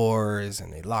the doors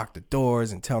and they locked the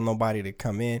doors and tell nobody to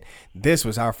come in. This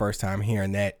was our first time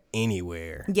hearing that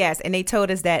anywhere. Yes, and they told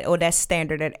us that, that's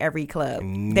standard at every club,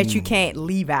 that you can't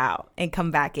leave out and come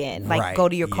back in. Like, Right. go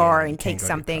to your car Yeah, and you take can't go to your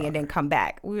something car. and then come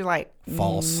back. We were like,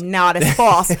 False. No, that's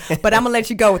false. But I'm going to let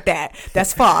you go with that.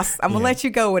 That's false. I'm going to let you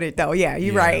go with it, though. Yeah,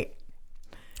 you're right.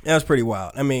 That was pretty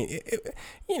wild. I mean, it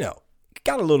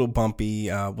got a little bumpy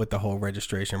with the whole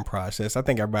registration process. I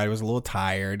think everybody was a little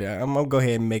tired. I'm going to go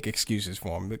ahead and make excuses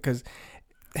for them because,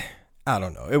 I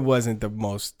don't know, it wasn't the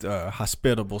most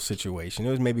hospitable situation.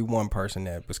 There was maybe one person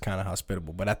that was kind of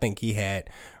hospitable, but I think he had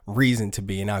reason to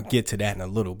be, and I'll get to that in a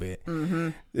little bit.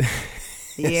 Mm-hmm.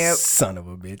 Yep. Son of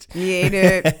a bitch. Yeah,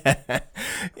 dude.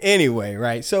 Anyway,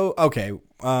 right. So, okay.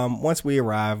 Once we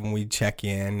arrive and we check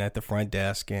in at the front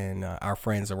desk and our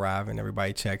friends arrive and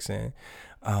everybody checks in,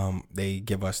 they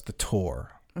give us the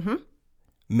tour. Mm-hmm.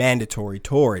 Mandatory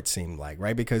tour, it seemed like,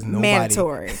 right? Because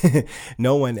Mandatory.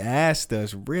 no one asked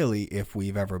us really if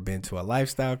we've ever been to a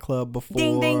lifestyle club before.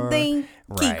 Ding, ding, ding.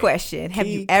 Key Right. question. Have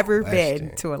you Key ever question.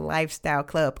 been to a lifestyle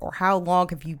club, or how long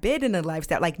have you been in a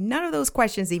lifestyle? Like, none of those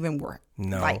questions even were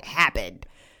happened.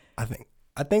 I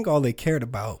think all they cared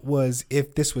about was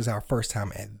if this was our first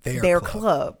time at Their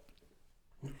club.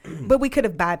 But we could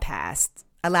have bypassed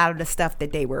a lot of the stuff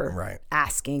that they were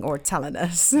asking or telling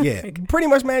us. Yeah, pretty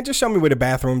much, man. Just show me where the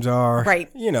bathrooms are.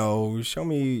 Right. Show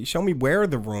me where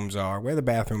the rooms are, where the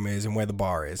bathroom is, and where the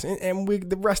bar is, and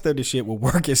the rest of the shit will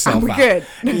work itself out. Good.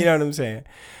 You know what I'm saying?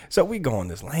 So we go on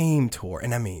this lame tour,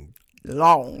 and I mean,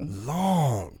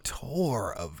 long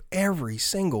tour of every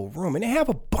single room, and they have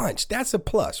a bunch. That's a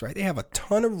plus, right? They have a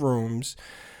ton of rooms.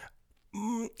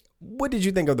 What did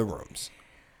you think of the rooms?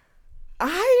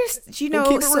 I just, keep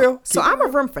it real. So I'm a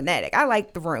room fanatic. I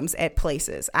like the rooms at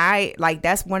places.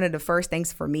 That's one of the first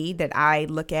things for me that I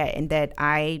look at and that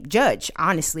I judge,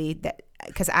 honestly, that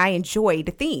because I enjoy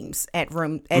the themes at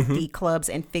the clubs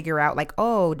and figure out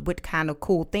what kind of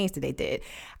cool things that they did.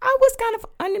 I was kind of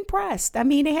unimpressed. I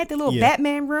mean, they had the little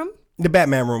Batman room. The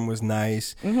Batman room was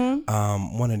nice.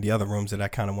 Mm-hmm. One of the other rooms that I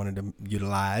kind of wanted to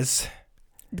utilize.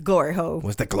 The glory hole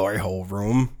was the glory hole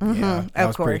room. Mm-hmm. Yeah,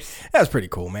 of course. That was pretty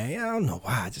cool, man. Yeah, I don't know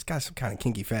why. I just got some kind of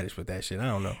kinky fetish with that shit. I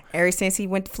don't know. Ever since he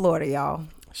went to Florida, y'all.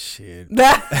 Shit.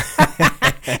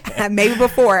 Maybe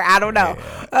before. I don't know.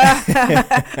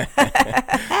 Yeah.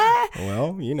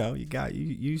 Well,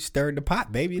 you stirred the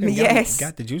pot, baby. You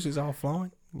got the juices all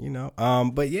flowing.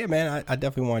 But yeah, man, I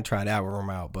definitely want to try that room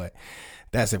out. But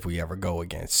that's if we ever go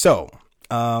again. So.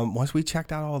 Once we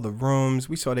checked out all the rooms,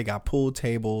 we saw they got pool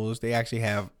tables. They actually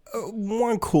have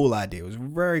one cool idea. It was a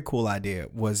very cool idea.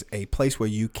 Was a place where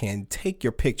you can take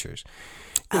your pictures.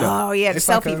 The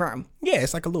selfie room. Yeah,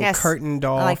 it's like a little curtained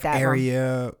off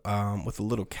area room. With a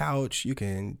little couch. You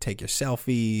can take your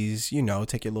selfies,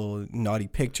 take your little naughty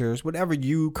pictures, whatever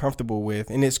you comfortable with.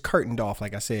 And it's curtained off,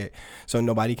 like I said, so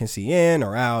nobody can see in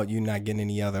or out. You're not getting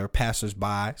any other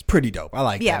passersby. It's pretty dope. I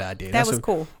like that idea. That was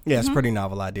cool. Yeah, it's a pretty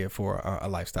novel idea for a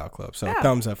lifestyle club. So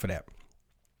thumbs up for that.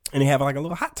 And they have like a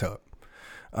little hot tub.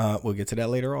 We'll get to that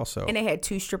later also. And they had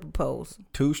 2 stripper poles.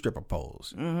 2 stripper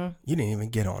poles. Mm-hmm. You didn't even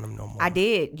get on them no more. I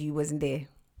did. You wasn't there.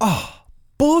 Oh,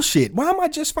 bullshit. Why am I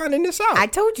just finding this out? I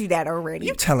told you that already.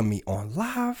 You telling me on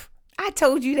live? I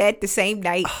told you that the same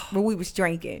night when we was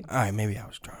drinking. All right, maybe I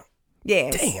was drunk.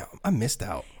 Yes. Damn, I missed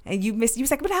out. And you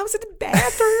was like, but I was in the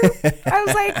bathroom. I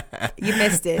was like, you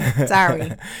missed it.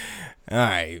 Sorry. All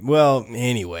right. Well,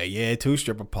 anyway, 2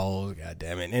 stripper poles, god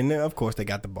damn it. And of course they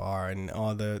got the bar and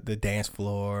all the dance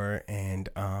floor and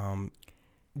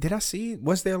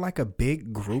was there like a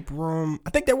big group room? I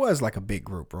think there was like a big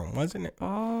group room, wasn't it?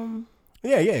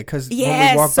 Yeah, because when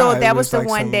we walked by, that was the like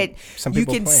one that you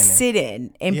can sit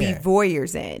in and be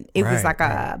voyeurs in. It was like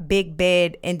a big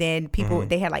bed, and then people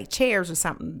they had like chairs or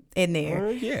something in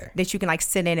there that you can like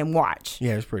sit in and watch.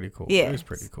 Yeah, it was pretty cool. Yeah, it was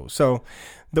pretty cool. So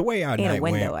the way our night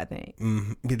went, a window, I think.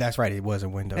 That's right. It was a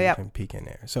window. Yep. You can peek in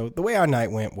there. So the way our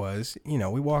night went was, we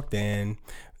walked in,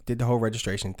 did the whole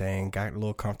registration thing, got a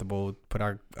little comfortable, put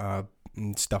our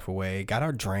stuff away, got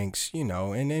our drinks,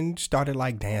 and then started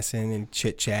like dancing and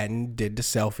chit chatting, did the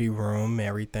selfie room,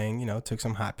 everything, took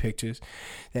some hot pictures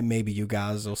that maybe you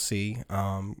guys will see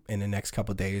in the next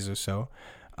couple days or so.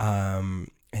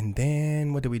 And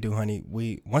then what did we do, honey?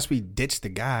 Once we ditched the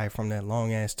guy from that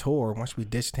long ass tour, once we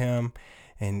ditched him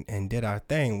and did our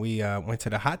thing, we went to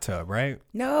the hot tub, right?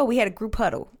 No, we had a group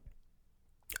huddle.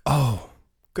 Oh,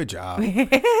 good job.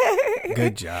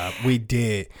 Good job. We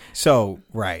did. So,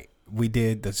 right. we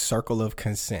did the circle of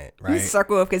consent, right?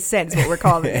 Circle of consent is what we're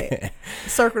calling it.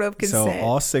 Circle of consent. So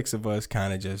all 6 of us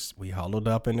kind of we huddled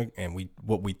up and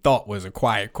what we thought was a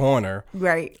quiet corner,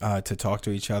 right? To talk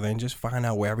to each other and just find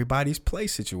out where everybody's play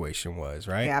situation was,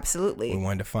 right? Yeah, absolutely. We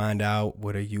wanted to find out,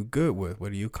 what are you good with?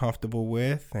 What are you comfortable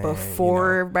with? And,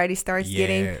 before everybody starts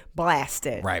getting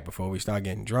blasted. Right, before we start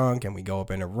getting drunk and we go up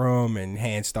in a room and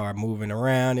hands start moving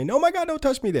around and, oh my God, don't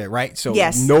touch me there, right? So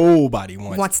nobody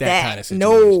wants that kind of situation.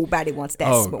 Nobody wants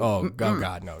that. Oh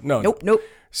God, no. Nope.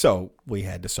 So we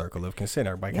had the circle of consent.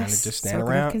 Everybody kind of just stand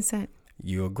around. Of consent.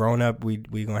 You're a grown up. We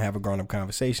gonna have a grown up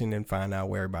conversation and find out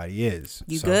where everybody is.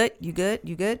 You good?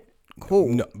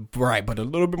 Cool. No, right, but a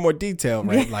little bit more detail,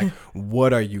 right? Like,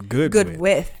 what are you good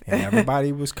with? And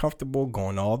everybody was comfortable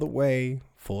going all the way,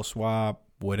 full swab,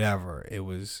 whatever. It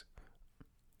was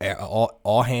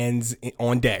all hands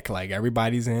on deck. Like,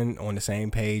 everybody's on the same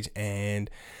page, and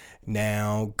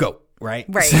now go. Right.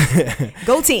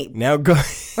 Go team. Now go.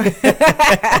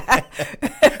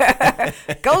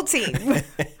 Go team.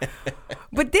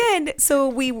 But then, so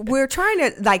we're trying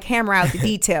to like hammer out the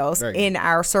details in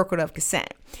our circle of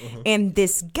consent. Mm-hmm. And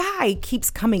this guy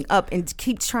keeps coming up and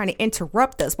keeps trying to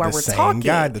interrupt us while we're talking.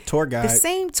 The tour guide. The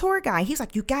same tour guide. He's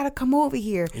like, you got to come over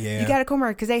here. Yeah. You got to come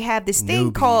over because they have this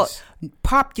thing called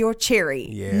Pop Your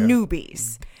Cherry.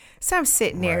 Newbies. So I'm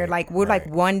sitting there like, we're like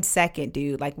 1 second,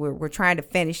 dude. Like we're trying to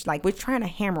finish, like we're trying to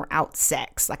hammer out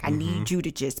sex. Like I need you to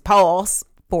just pause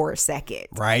for a second.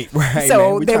 Right.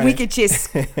 So that we could just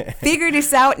figure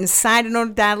this out and sign it on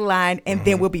the dotted line, and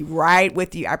then we'll be right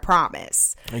with you. I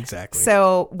promise. Exactly.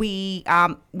 So we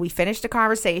finished the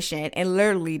conversation, and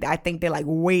literally, I think they like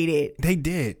waited. They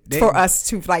did for us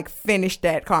to like finish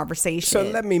that conversation. So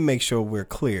let me make sure we're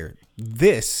clear.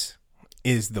 This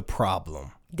is the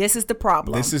problem. This is the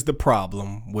problem. This is the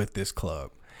problem with this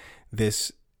club.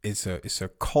 This is a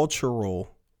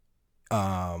cultural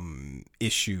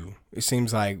issue. It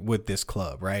seems like with this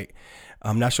club, right?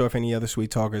 I'm not sure if any other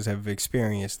Sweet Talkers have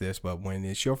experienced this, but when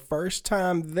it's your first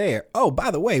time there. Oh,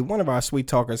 by the way, one of our Sweet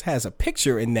Talkers has a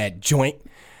picture in that joint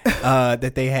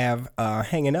that they have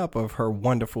hanging up of her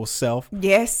wonderful self.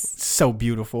 Yes. So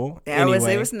beautiful. It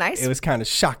was nice. It was kind of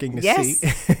shocking to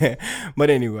see. But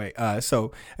anyway,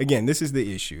 so again, this is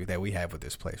the issue that we have with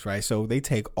this place, right? So they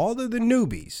take all of the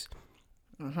newbies.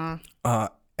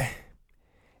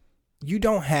 You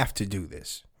don't have to do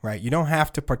this, right? You don't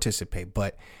have to participate,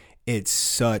 but it's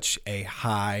such a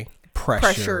high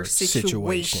pressure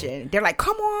situation. They're like,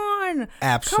 come on.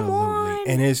 Absolutely. Come on.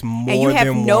 And it's more than one person.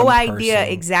 And you have no idea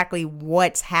person. Exactly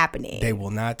what's happening. They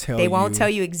will not tell you. They won't tell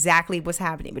you exactly what's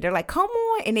happening. But they're like, come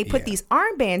on. And they put these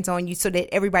armbands on you so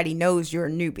that everybody knows you're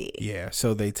a newbie. Yeah.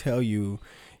 So they tell you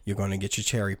you're going to get your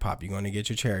cherry pop. You're going to get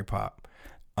your cherry pop.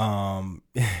 You're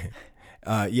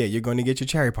going to get your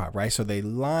cherry pop, right? So they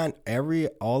line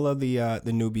all of the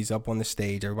newbies up on the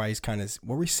stage. Everybody's kind of,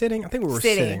 were we sitting? I think we were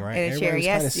sitting, right? In a chair. Everybody's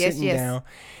kind of sitting down.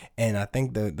 And I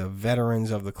think the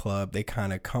veterans of the club, they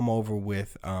kind of come over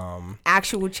with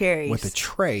actual cherries, with a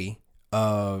tray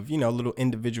of, little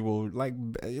individual, like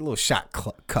little shot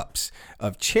cups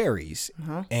of cherries,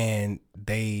 and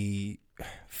they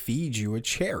feed you a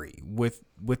cherry with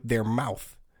their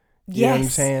mouth. You know what I'm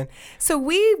saying? So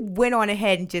we went on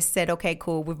ahead and just said, okay,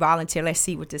 cool, we volunteer. Let's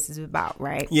see what this is about,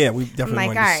 right? Yeah, we definitely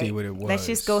wanted to see what it was. Let's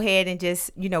just go ahead and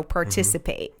just,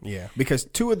 participate. Mm-hmm. Yeah, because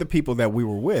 2 of the people that we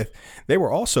were with, they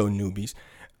were also newbies,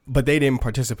 but they didn't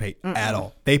participate at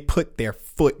all. They put their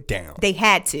foot down. They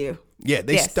had to. Yeah,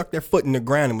 they stuck their foot in the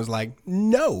ground and was like,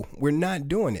 no, we're not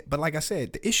doing it. But like I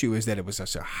said, the issue is that it was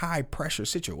such a high pressure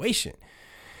situation.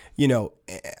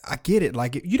 I get it.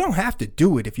 Like, you don't have to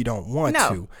do it if you don't want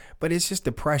to, but it's just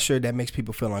the pressure that makes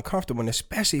people feel uncomfortable. And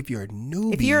especially if you're a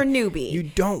newbie. You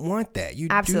don't want that. You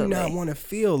do not want to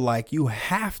feel like you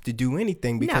have to do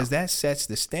anything, because that sets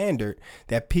the standard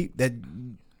that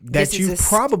you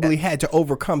probably had to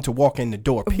overcome to walk in the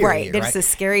door, period. Right. That's a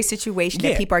scary situation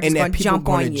that people are just going to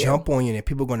jump on you. And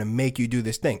people are going to make you do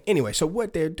this thing. Anyway, so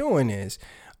what they're doing is,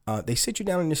 they sit you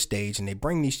down on the stage and they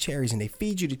bring these cherries and they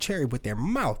feed you the cherry with their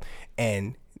mouth.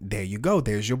 And there you go.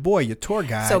 There's your boy, your tour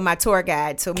guide. So my tour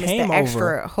guide, Mr.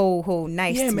 Extra, whole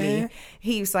nice to me.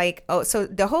 He was like, oh, so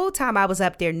the whole time I was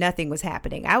up there, nothing was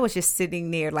happening. I was just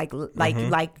sitting there like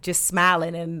just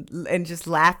smiling and just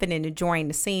laughing and enjoying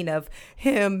the scene of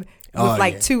him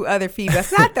with 2 other females.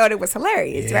 So I thought it was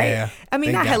hilarious, right? I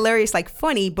mean, not hilarious, like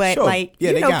funny, but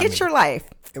get your life.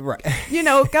 Right.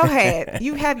 Go ahead.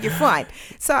 You have your fun.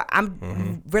 So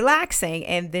I'm relaxing,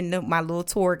 and then my little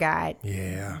tour guide,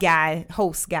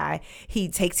 host guy, he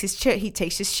takes his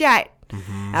shot.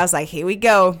 I was like, here we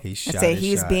go. He I shot said his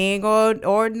he was shot. being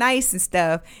all nice and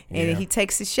stuff. And Yeah. he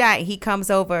takes his shot and he comes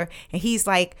over and he's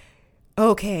like,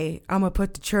 okay, I'm going to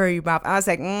put the cherry in your mouth. I was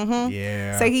like,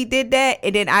 Yeah. So he did that.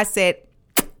 And then I said,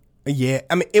 Yeah,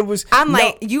 I mean, it was. I'm no,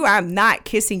 like, you are not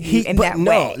kissing you in but that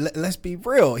no, way. let's be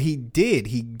real. He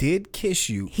did kiss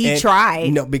you. He And-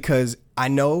 tried. No, because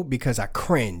I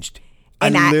cringed.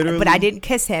 And literally. but I didn't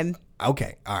kiss him.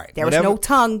 Okay, all right. There was no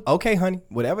tongue. Okay, honey.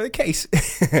 Whatever the case,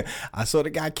 I saw the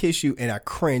guy kiss you, and I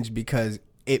cringed because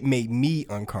it made me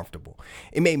uncomfortable.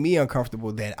 It made me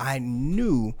uncomfortable that I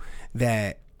knew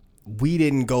that we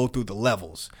didn't go through the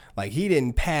levels. Like he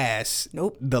didn't pass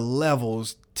Nope. the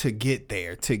levels to get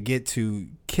there, to get to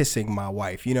kissing my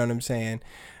wife. You know what I'm saying?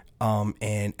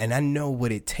 And I know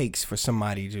what it takes for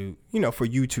somebody to, for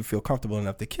you to feel comfortable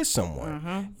enough to kiss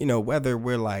someone. Whether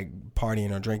we're like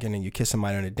partying or drinking and you kiss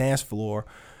somebody on the dance floor,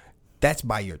 that's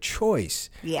by your choice.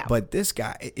 Yeah. But this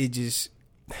guy, it just,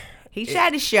 He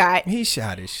shot his shot. he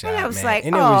shot his shot. And I was man. like,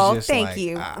 And it was oh, just thank like,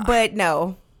 you. But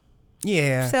no.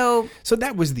 Yeah. So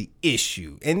that was the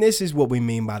issue. And this is what we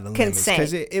mean by the limits. Consent.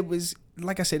 Because it was,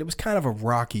 like I said, it was kind of a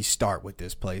rocky start with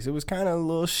this place. It was kind of a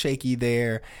little shaky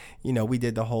there. We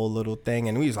did the whole little thing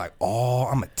and we was like, oh,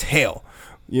 I'm going to tell.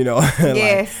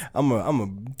 Yes. I'm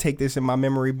going to take this in my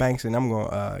memory banks and I'm going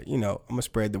to, I'm going to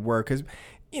spread the word. Because,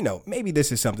 maybe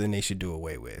this is something they should do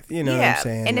away with. You know what I'm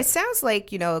saying? And it sounds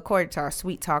like, according to our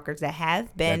sweet talkers that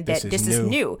have been, That that this this is is new.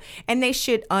 new. And they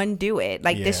should undo it.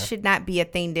 Like, this Yeah. should not be a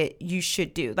thing that you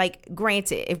should do. Like,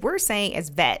 granted, if we're saying as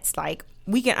vets, like,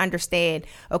 we can understand,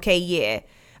 okay, yeah,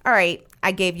 all right,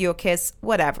 I gave you a kiss,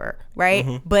 whatever, right?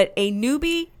 Mm-hmm. But a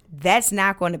newbie, that's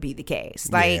not going to be the case.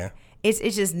 Like, Yeah. it's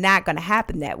just not going to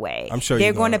happen that way. I'm sure they're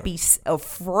you're going to gonna- be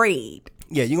afraid.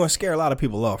 Yeah, you're going to scare a lot of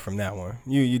people off from that one.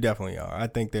 You definitely are. I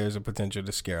think there's a potential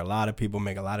to scare a lot of people,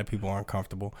 make a lot of people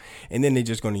uncomfortable. And then they're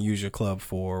just going to use your club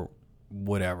for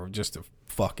whatever, just to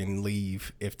fucking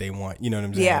leave if they want. You know what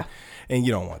I'm saying? Yeah. And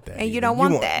you don't want that. And you either. don't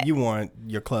want that. You want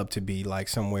your club to be like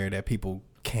somewhere that people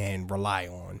can rely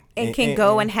on. And can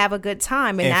go and have a good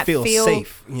time and not feel feel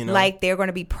safe, like they're going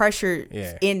to be pressured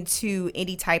Yeah. into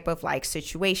any type of like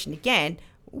situation. Again,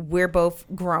 we're both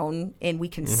grown and we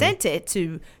consented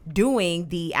to doing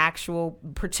the actual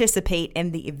participate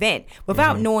in the event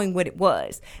without knowing what it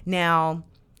was. Now,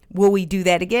 will we do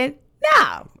that again?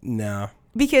 No. No.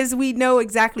 Because we know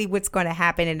exactly what's going to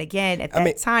happen. And again, at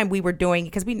that time we were doing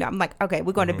it because we know, I'm like, okay,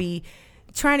 we're going to be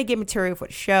trying to get material for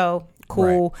the show.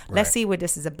 Cool. Right. Let's see what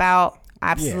this is about.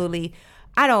 Absolutely.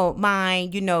 I don't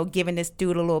mind, giving this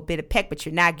dude a little bit of peck, but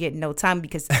you're not getting no time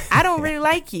because I don't really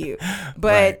like you.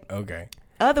 But Right. Okay.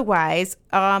 otherwise,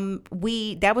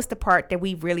 that was the part that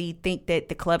we really think that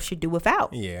the club should do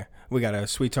without. Yeah. We got a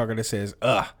sweet talker that says,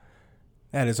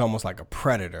 that is almost like a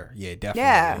predator. Yeah, definitely.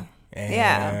 Yeah. And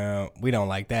Yeah. we don't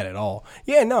like that at all.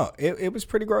 Yeah, no, it was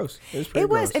pretty gross. It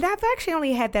was And I've actually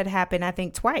only had that happen, I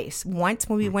think, twice. Once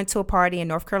when we went to a party in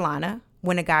North Carolina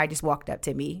when a guy just walked up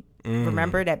to me.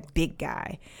 Remember that big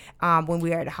guy? When we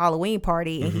were at a Halloween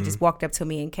party and he just walked up to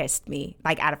me and kissed me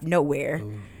like out of nowhere.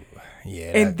 Ooh,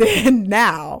 yeah. And then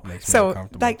now, makes me so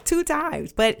uncomfortable. like 2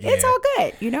 times, but it's Yeah. all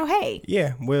good. Hey,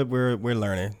 yeah, we're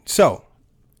learning. So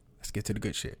let's get to the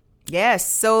good shit. yes.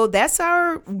 So that's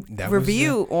our That was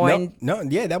review the- on.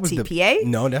 that was TPA?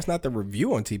 No, that's not the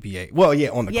review on TPA. Well, yeah,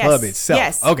 on the Yes, club itself.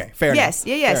 yes. Okay, fair enough. Yes.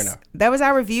 Fair enough. That was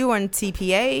our review on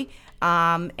TPA.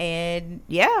 And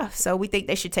yeah, so we think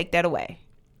they should take that away.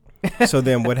 So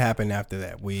then what happened after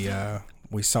that? We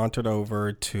sauntered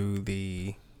over to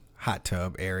the hot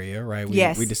tub area, right?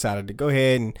 Yes. We decided to go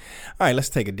ahead and all right, let's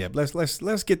take a dip.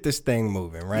 Let's get this thing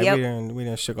moving, right? Yep. We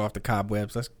done shook off the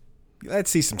cobwebs. Let's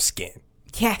see some skin.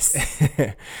 Yes.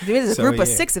 There's a So, group of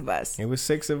yeah. 6 of us. It was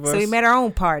 6 of us. So we made our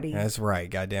own party. That's right.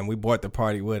 Goddamn, we brought the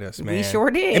party with us, man. sure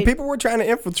did. And people were trying to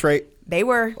infiltrate. They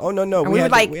were. Oh no, And we were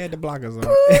like, we had the blockers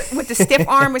on. with the stiff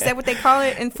arm. Is that what they call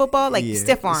it in football? Like Yeah,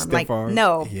 stiff arm. stiff Like, arm.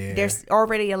 no, Yeah. there's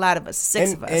already a lot of us,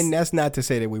 6 of us. And that's not to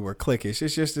say that we were cliquish.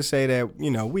 It's just to say that,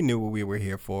 we knew what we were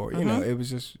here for. Mm-hmm. It was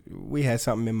just, we had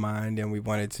something in mind and we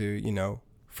wanted to,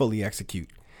 fully execute.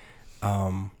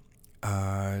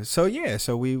 So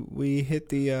we hit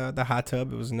the hot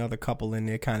tub. It was another couple in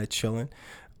there kind of chilling.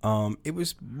 It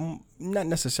was not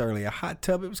necessarily a hot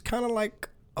tub. It was kind of like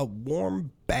a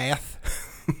warm bath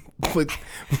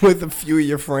with a few of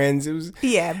your friends. It was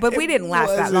yeah, but we it didn't last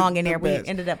that wasn't long in the there. We best.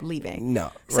 ended up leaving.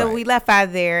 No, So right. we left out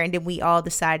of there, and then we all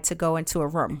decided to go into a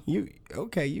room. You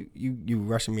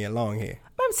rushing me along here.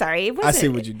 I'm I'm sorry. It wasn't. I see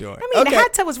what you're doing. I mean, Okay. the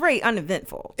hot tub was very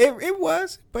uneventful. It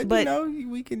was, but But- you know,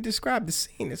 we can describe the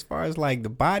scene as far as like the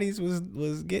bodies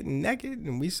was getting naked,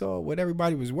 and we saw what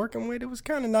everybody was working with. It was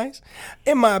kind of nice,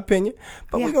 in my opinion.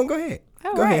 But Yeah. we're gonna go ahead.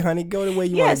 All Go ahead, right. honey. Go the way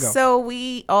you Yeah, want to go. so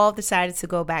we all decided to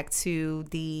go back to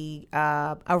the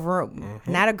a room,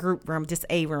 not a group room, just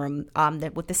a room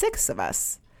that with the 6 of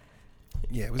us.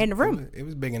 Yeah, it was in the room. It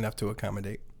was big enough to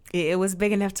accommodate. It was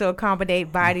big enough to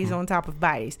accommodate bodies on top of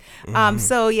bodies.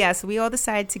 So we all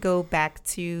decided to go back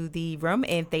to the room,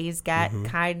 and things got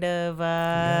kind of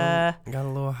Got a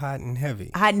little hot and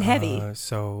heavy. hot and heavy.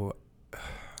 So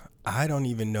I don't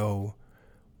even know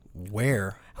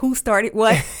where. Who started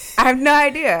what? I have no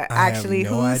idea. I have Actually, no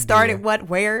who idea. started what?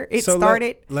 Where it So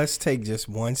started? let's take just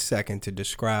 1 second to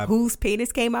describe. Whose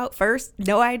penis came out first?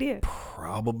 No idea.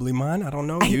 Probably mine. I don't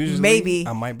know. Usually, Maybe.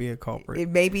 I might be a culprit. It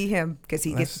may be him because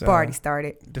he gets Let's, the party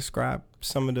started. Describe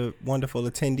some of the wonderful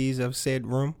attendees of said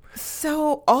room.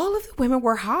 So all of the women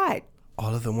were hot.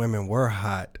 All of the women were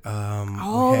hot.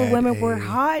 All we the had women were a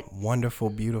hot.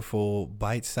 Wonderful, beautiful,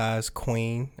 bite-sized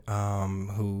queen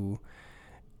who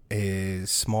is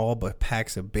small but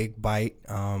packs a big bite.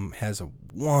 Has a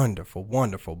wonderful,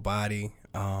 wonderful body.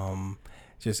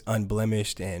 Just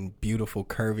unblemished and beautiful,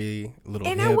 curvy little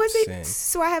And hips. I wasn't.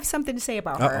 So I have something to say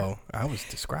about her. I was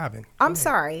describing. I'm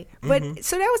sorry, but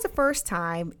so that was the first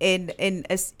time in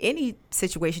any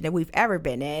situation that we've ever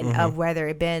been in, of whether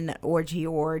it been an orgy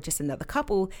or just another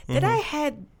couple, that I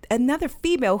had another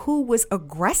female who was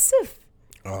aggressive.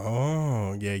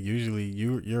 Oh, yeah. Usually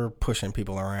you're pushing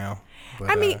people around.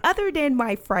 But, I mean, other than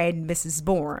my friend Mrs.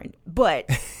 Bourne, but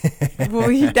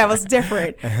that was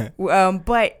different.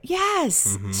 But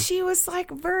yes, she was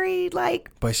like very like,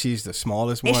 but she's the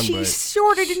smallest and one. she's but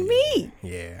shorter than me.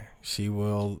 Yeah, she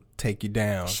will take you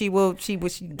down. She will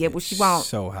get what she wants.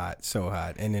 So hot, so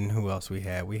hot. And then who else we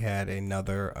had? We had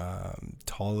another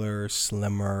taller,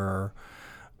 slimmer.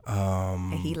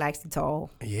 And he likes the tall.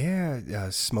 Yeah,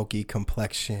 smoky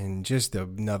complexion, just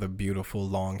another beautiful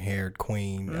long-haired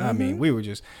queen. I mean, we were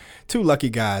just 2 lucky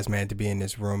guys, man, to be in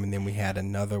this room. And then we had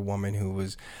another woman who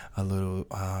was a little,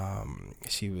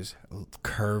 she was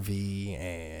curvy,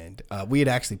 and we had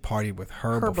actually partied with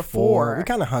her before. We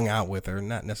kind of hung out with her,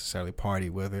 not necessarily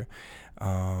partied with her.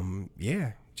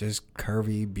 Yeah, just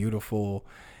curvy, beautiful.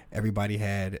 Everybody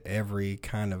had every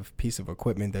kind of piece of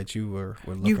equipment that you were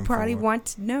looking for. You probably want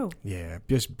to know. Yeah,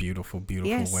 just beautiful, beautiful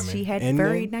Yes, women. she had And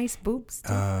very then, nice boobs.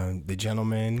 Too. The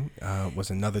gentleman was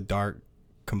another dark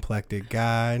complected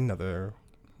guy, another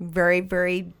Very,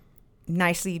 very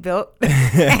nicely built.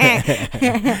 Very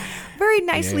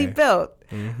nicely Yeah. built.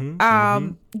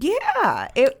 Yeah,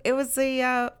 it was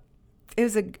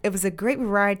a great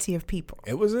variety of people.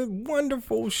 It was a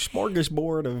wonderful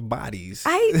smorgasbord of bodies.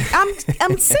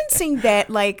 I'm sensing that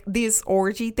like this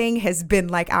orgy thing has been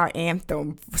like our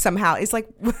anthem somehow. It's like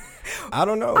I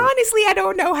don't know. honestly, I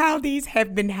don't know how these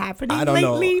have been happening I don't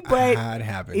lately, know but how it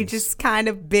happens. it just kind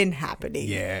of been happening.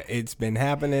 Yeah, it's been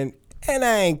happening, and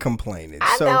I ain't complaining.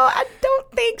 I so, know, I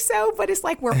don't think so, but it's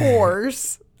like we're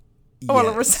whores. All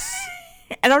of a yes.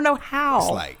 sudden. I don't know how.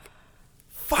 It's like,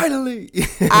 finally.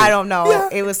 I don't know. Yeah.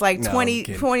 It was like No, I'm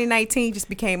 2019 kidding. just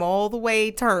became all the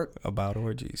way turned. About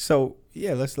orgies. So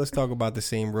yeah, let's talk about the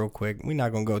scene real quick. We're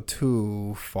not gonna go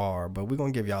too far, but we're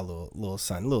gonna give y'all a little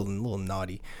something, little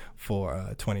naughty for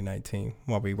 2019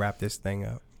 while we wrap this thing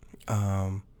up.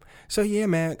 So yeah,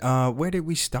 man, where did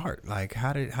we start? Like,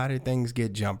 how did things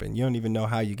get jumping? You don't even know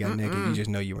how you got naked. You just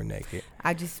know you were naked.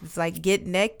 I just was like, get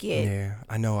naked. Yeah,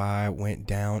 I know. I went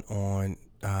down on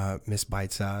Miss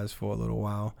Bite Size for a little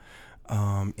while,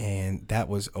 and that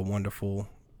was a wonderful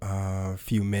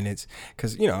few minutes,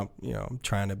 because you know I'm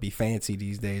trying to be fancy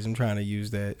these days. I'm trying to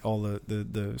use all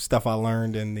the stuff I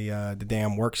learned in the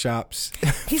damn workshops.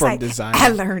 He's from like, design. I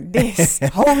learned this.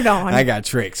 Hold on. I got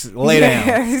tricks. Lay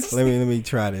Yes. down. Let me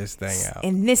try this thing out.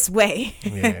 In this way.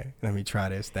 Yeah, let me try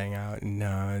this thing out.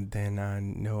 And then I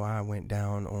know I went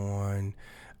down on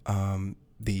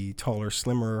the taller,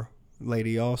 slimmer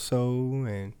lady also.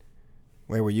 And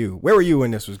where were you? Where were you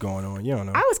when this was going on? You don't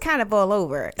know. I was kind of all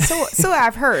over. So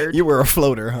I've heard. You were a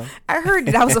floater, huh? I heard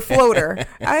that I was a floater.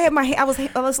 I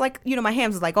was like, my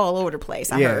hands was like all over the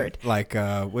place. I heard. Like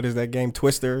what is that game,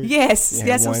 Twister? Yes, You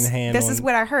had this one is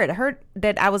what I heard. I heard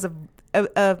that I was a kind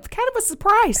of a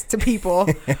surprise to people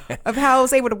of how I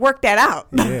was able to work that out.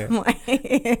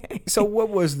 Yeah. So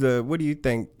what do you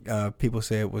think people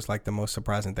said was like the most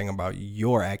surprising thing about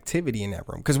your activity in that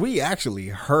room? Because we actually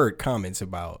heard comments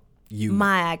about you.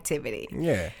 My activity.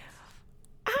 Yeah.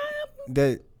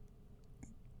 That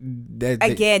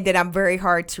Again, that I'm very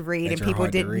hard to read, and people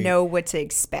didn't know what to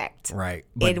expect. Right.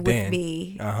 But and with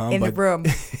me in the room.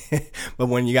 But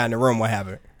when you got in the room, what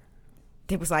happened?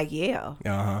 It was like, yeah.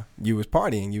 You was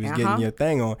partying. You was getting your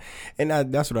thing on. And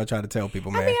that's what I try to tell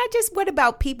people, man. I mean, what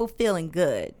about people feeling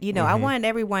good? You know, I want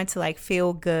everyone to like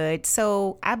feel good.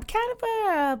 So I'm kind of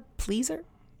a pleaser.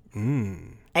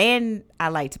 And I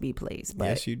like to be pleased. But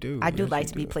yes, you do. I do like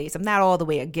to be pleased. I'm not all the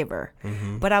way a giver,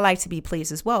 but I like to be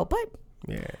pleased as well. But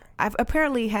yeah, I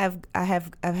apparently have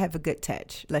a good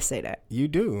touch. Let's say that. You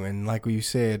do. And like you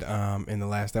said in the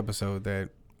last episode,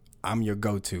 that I'm your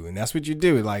go-to, and that's what you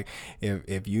do. Like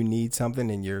if you need something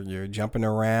and you're jumping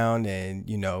around, and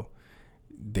you know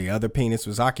the other penis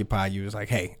was occupied, you was like,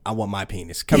 hey, I want my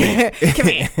penis. Come here.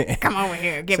 Come over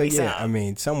here. Give me some. I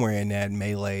mean, somewhere in that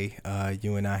melee,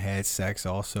 you and I had sex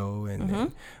also,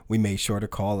 and we made sure to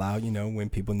call out, you know, when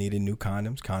people needed new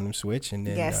condoms, condom switch, and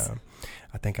then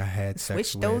I think I had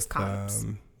sex with those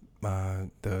condoms.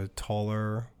 The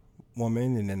taller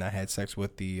woman, and then I had sex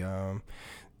with the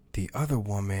other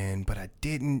woman, but I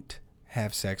didn't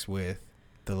have sex with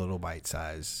the little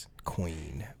bite-size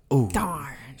queen. Ooh,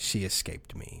 darn. She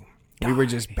escaped me. Darn. We were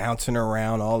just bouncing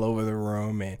around all over the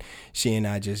room, and she and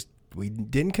I we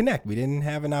didn't connect. We didn't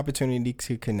have an opportunity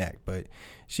to connect, but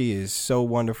she is so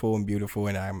wonderful and beautiful,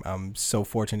 and I'm so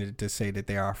fortunate to say that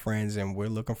they are our friends, and we're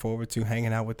looking forward to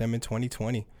hanging out with them in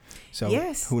 2020. So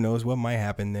who knows what might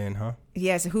happen then, huh?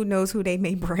 Yes, who knows who they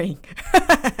may bring.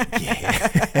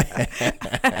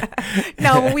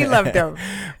 No, but we love them.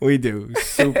 We do.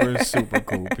 Super, super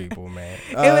cool people, man.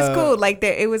 It was cool. Like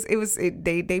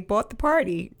they bought the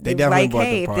party. They definitely bought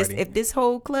the party. If this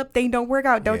whole club thing don't work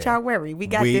out, don't y'all worry. We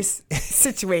got this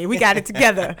situated. We got it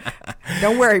together.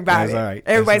 Don't worry about it. Right.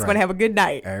 Everybody's going to have a good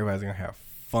night. Everybody's going to have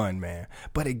fun, man.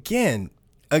 But again,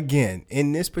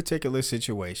 in this particular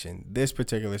situation,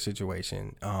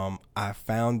 I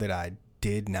found that I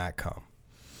did not come.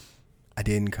 I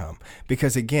didn't come.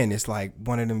 Because again, it's like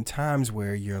one of them times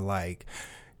where you're like,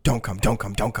 don't come.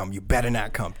 You better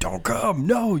not come. Don't come.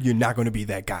 No, you're not going to be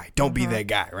that guy. Don't be that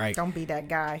guy, right? Don't be that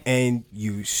guy. And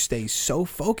you stay so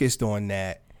focused on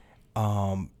that,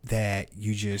 that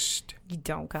you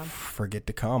don't come. Forget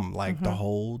to come like the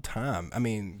whole time. I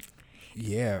mean,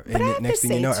 yeah. But and next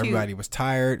thing you know, everybody was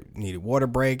tired, needed water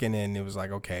break, and then it was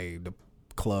like, okay, the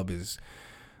club is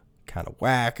kind of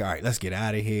whack. All right, let's get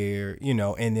out of here. You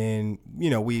know, and then, you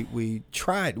know, we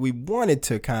wanted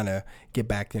to kind of get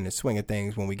back in the swing of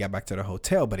things when we got back to the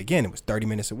hotel, but again, it was 30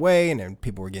 minutes away, and then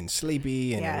people were getting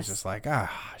sleepy, and it was just like,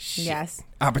 shit. Yes.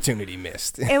 Opportunity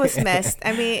missed. It was missed.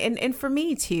 I mean, and for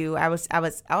me too, I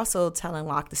was also telling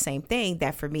Locke the same thing,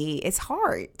 that for me, it's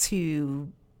hard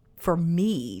for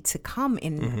me to come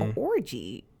in an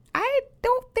orgy. I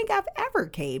don't think I've ever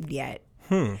came yet.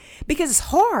 Because it's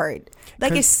hard.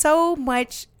 Like, it's so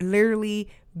much literally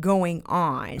going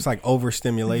on. It's like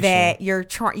overstimulation. That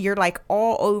you're like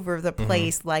all over the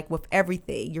place, like with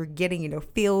everything. You're getting,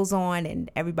 feels on,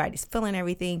 and everybody's feeling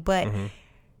everything. But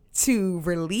to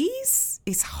release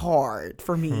is hard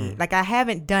for me. Like, I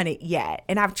haven't done it yet.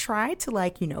 And I've tried to,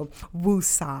 like,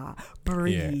 woosah,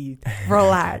 breathe,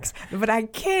 relax. But I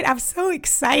can't. I'm so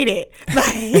excited.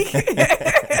 Like,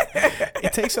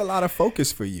 it takes a lot of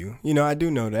focus for you. I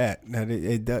do know that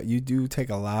you do take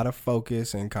a lot of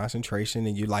focus and concentration,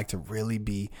 and you like to really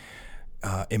be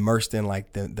immersed in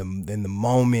like in the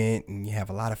moment, and you have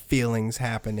a lot of feelings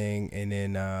happening, and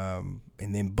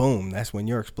then boom, that's when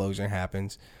your explosion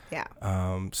happens. Yeah.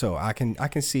 So I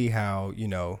can see how,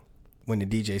 when the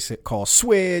DJ calls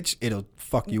switch, it'll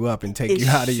fuck you up and take you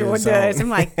out of your zone. It sure does. I'm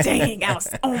like, dang, I was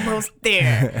almost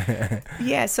there.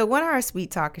 Yeah. So one of our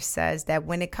sweet talkers says that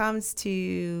when it comes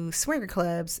to swinger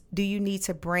clubs, do you need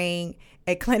to bring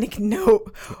a clinic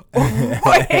note, or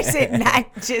is it not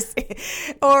just,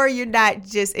 or you're not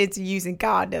just into using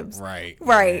condoms? Right.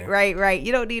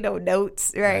 You don't need no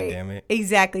notes, right? God damn it.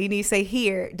 Exactly. You need to say,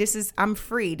 here, I'm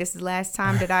free. This is the last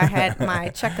time that I had my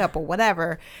checkup or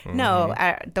whatever. No,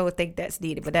 I don't think that's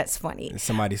needed, but that's funny.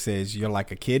 Somebody says you're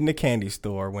like a kid in a candy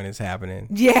store when it's happening.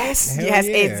 Yes. Hell yeah.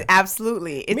 It's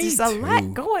absolutely. It's Me just too. a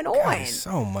lot going on. God,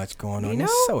 so much going on.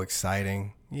 It's so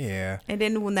exciting. Yeah. And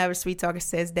then whenever Sweet Talker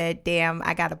says that, damn,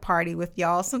 I got to party with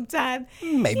y'all sometime.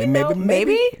 Maybe.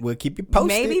 We'll keep you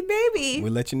posted. Maybe.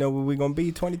 We'll let you know where we're going to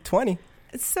be 2020.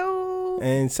 So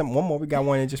And one more, we got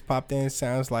one that just popped in.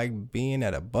 Sounds like being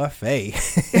at a buffet.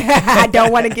 I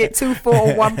don't want to get too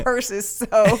full one person,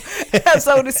 so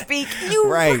to speak. You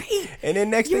right. And then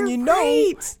next thing you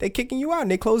know, they kicking you out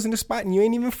and they closing the spot and you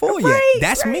ain't even full yet.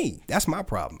 That's me. That's my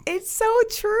problem. It's so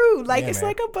true. Like it's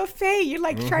like a buffet. You're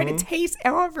like trying to taste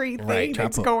everything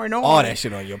that's going on. All that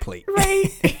shit on your plate. Right.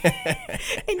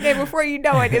 And then before you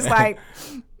know it, it's like,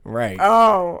 right.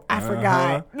 Oh, I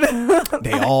forgot.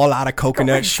 They all out of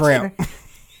coconut shrimp.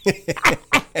 That's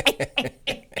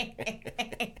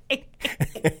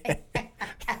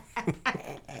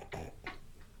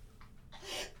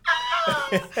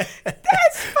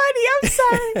funny. I'm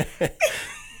sorry.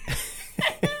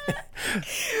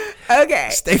 Okay.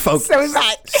 Stay focused. So we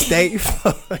back. Stay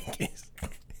focused.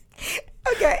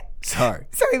 Okay. Sorry.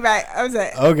 So we back. I'm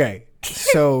sorry. Okay.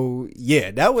 So yeah,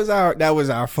 that was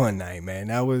our fun night, man.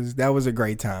 That was a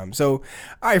great time. So all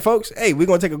right, folks. Hey, we're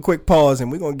gonna take a quick pause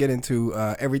and we're gonna get into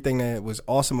everything that was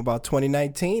awesome about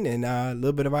 2019 and a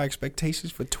little bit of our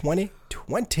expectations for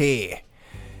 2020.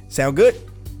 Sound good?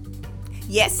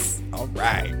 Yes. All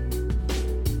right.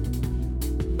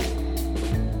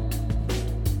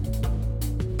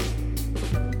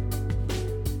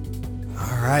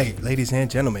 All right, ladies and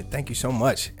gentlemen, thank you so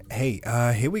much. Hey,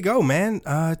 here we go, man.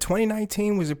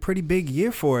 2019 was a pretty big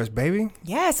year for us, baby.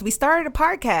 Yes, we started a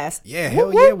podcast. Yeah,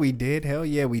 hell yeah, we did. Hell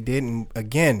yeah, we did. And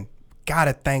again,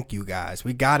 gotta thank you guys.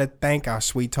 We gotta thank our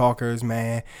sweet talkers,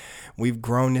 man. We've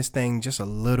grown this thing just a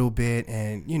little bit,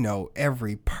 and you know,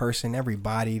 every person,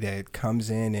 everybody that comes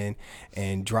in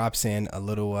and drops in a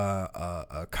little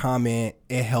a comment,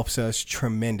 it helps us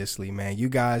tremendously, man. You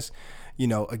guys. You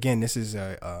know, again, this is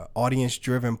a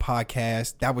audience-driven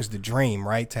podcast. That was the dream,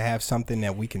 right? To have something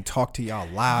that we can talk to y'all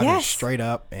loud and straight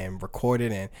up and record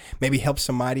it and maybe help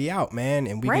somebody out, man.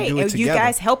 And we can do it together. You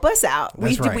guys help us out.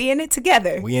 We in it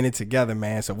together. We in it together,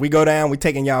 man. So if we go down, we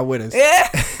taking y'all with us. Yeah.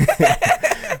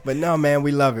 But no, man,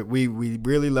 we love it. We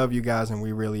really love you guys, and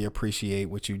we really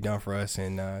appreciate what you've done for us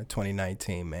in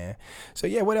 2019, man. So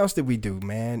yeah, what else did we do,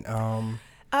 man?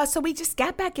 So we just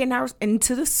got back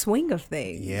into the swing of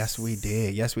things. Yes, we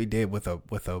did. Yes, we did with a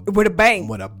bang.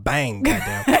 With a bang,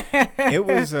 goddamn. It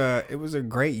was a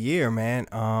great year, man.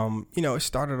 You know, it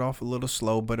started off a little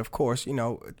slow, but of course, you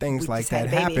know, things like that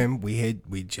happen.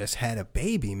 We just had a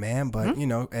baby, man. But you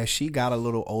know, as she got a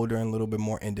little older and a little bit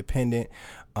more independent,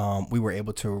 we were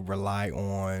able to rely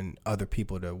on other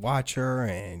people to watch her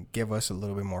and give us a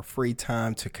little bit more free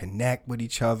time to connect with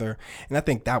each other. And I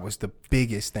think that was the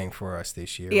biggest thing for us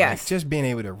this year. Yes. Right? Just being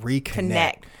able to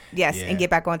reconnect. Yes. Yeah. And get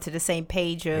back onto the same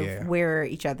page of where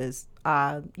each other's,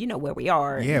 you know, where we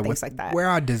are and things like that. Where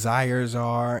our desires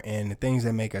are and the things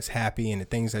that make us happy and the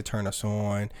things that turn us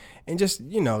on and just,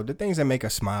 you know, the things that make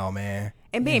us smile, man.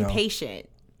 And being patient.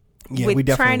 Yeah, with we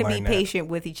definitely trying to be that. patient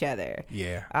with each other.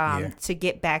 To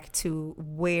get back to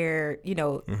where, you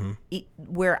know,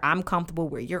 where I'm comfortable,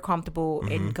 where you're comfortable,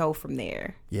 and go from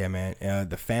there. Yeah, man.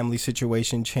 The family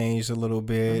situation changed a little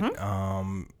bit. A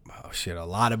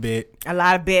lot of bit. A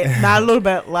lot of bit. Not a little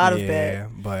bit, a lot of bit. Yeah,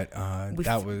 but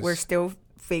we're still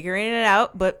figuring it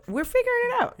out, but we're figuring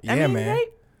it out. Yeah, man. Right?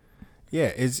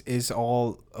 Yeah, it's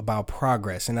all about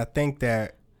progress. And I think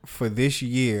that for this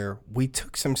year, we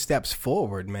took some steps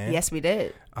forward, man. Yes, we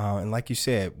did. And like you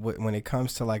said, when it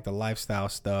comes to like the lifestyle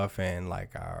stuff and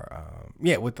like our,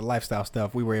 with the lifestyle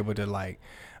stuff, we were able to like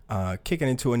kick it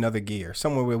into another gear,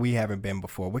 somewhere where we haven't been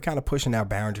before. We're kind of pushing our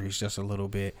boundaries just a little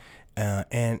bit.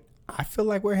 And I feel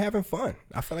like we're having fun.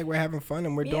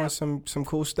 And we're doing some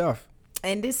cool stuff.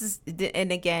 And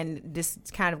again, this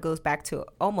kind of goes back to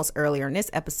almost earlier in this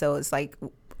episode. It's like,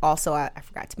 also, I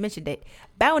forgot to mention that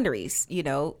boundaries, you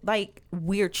know, like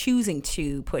we're choosing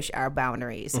to push our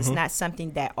boundaries. It's not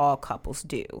something that all couples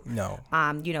do. No.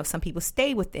 You know, some people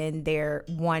stay within their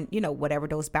one, you know, whatever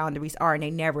those boundaries are, and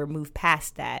they never move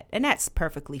past that. And that's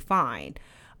perfectly fine.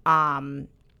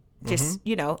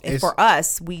 You know, and for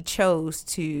us, we chose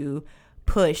to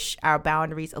push our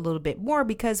boundaries a little bit more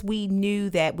because we knew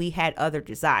that we had other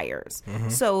desires.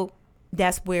 So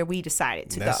that's where we decided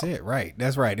to go. That's it, right?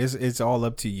 That's right. It's all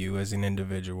up to you as an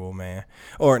individual, man,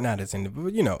 or not as an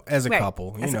individual, you know, as a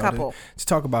couple. You know, to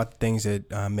talk about the things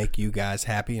that make you guys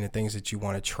happy and the things that you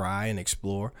want to try and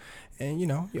explore, and you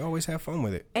know, you always have fun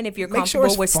with it. And if you're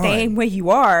comfortable with staying where you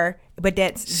are, but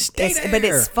it's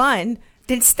fun,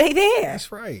 then stay there. That's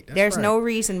right. There's no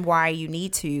reason why you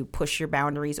need to push your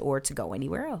boundaries or to go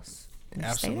anywhere else.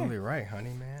 Absolutely right,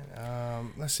 honey,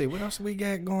 man. Let's see, what else we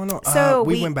got going on? So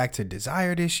we went back to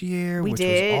Desire this year, which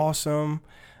was awesome.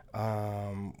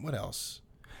 What else?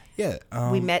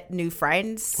 Yeah. We met new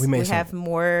friends. We have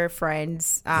more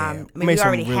friends. Yeah, I mean, we some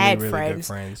already really, had really good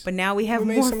friends, but now we have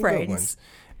made more some friends. good ones.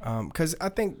 Because I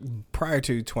think prior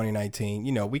to 2019,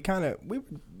 we were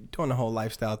doing the whole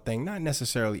lifestyle thing, not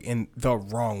necessarily in the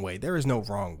wrong way. There is no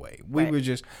wrong way.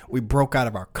 We broke out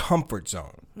of our comfort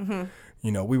zone.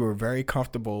 Mm-hmm. We were very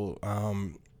comfortable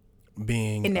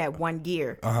being in that one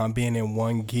gear. Being in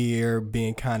one gear,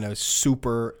 being kind of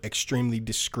super extremely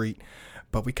discreet.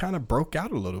 But we kind of broke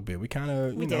out a little bit. We kind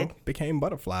of became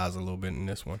butterflies a little bit in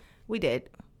this one. We did.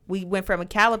 We went from a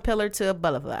caterpillar to a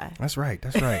butterfly. That's right.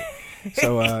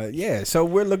 So, so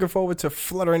we're looking forward to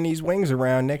fluttering these wings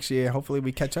around next year. Hopefully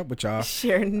we catch up with y'all.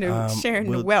 Sharing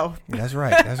the wealth. That's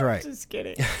right. Just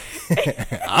kidding.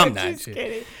 I'm not just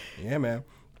kidding. Yeah, man.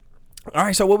 All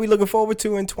right, so what we looking forward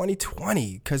to in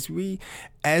 2020? Because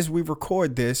as we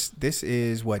record this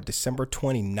is December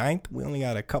 29th. We only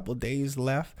got a couple days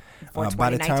left. By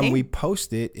the time we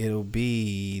post it, it'll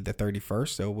be the 31st.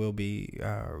 So we'll be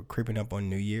creeping up on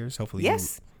New Year's. Hopefully,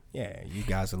 yes. You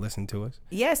guys will listen to us.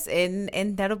 Yes,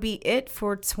 and that'll be it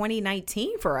for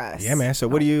 2019 for us. Yeah, man. So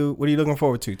what are you looking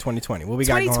forward to 2020? What we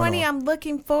got going on? 2020, I'm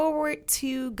looking forward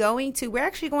to we're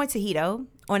actually going to Hito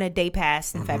on a day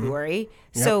pass in February.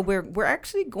 Yep. So we're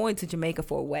actually going to Jamaica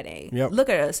for a wedding. Yep. Look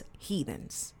at us,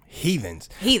 heathens.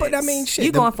 But I mean, shit.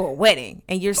 You're going for a wedding,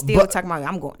 and you're still talking about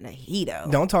I'm going to Hito.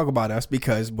 Don't talk about us,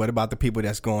 because what about the people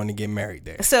that's going to get married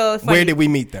there? So where did we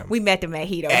meet them? We met them at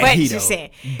Hito. At but Hito. You're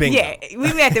saying, Bingo. Yeah,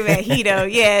 we met them at Hito.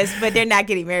 Yes, but they're not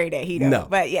getting married at Hito. No.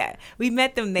 But yeah, we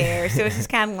met them there. So it's just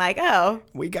kind of like,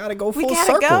 we gotta go we full gotta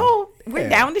circle. Go. We're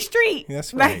down the street.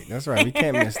 That's right. We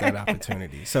can't miss that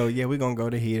opportunity. So yeah, we're gonna go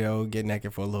to Hito, get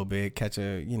naked for a little bit, catch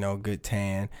a good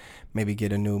tan, maybe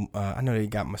get a new. I know they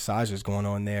got massages going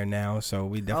on there now, so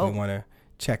we definitely want to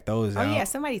check those out. Oh yeah,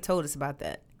 somebody told us about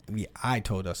that. Yeah, I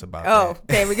told us about that. Oh,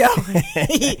 there we go.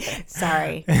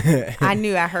 Sorry.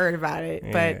 I heard about it.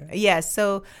 But yeah,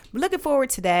 so we're looking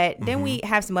forward to that. Mm-hmm. Then we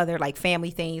have some other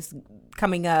family things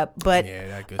coming up. But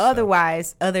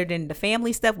otherwise, other than the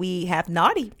family stuff, we have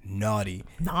Naughty. Now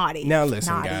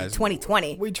listen, guys.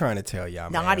 2020. We trying to tell y'all,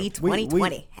 man. Naughty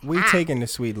 2020. We taking the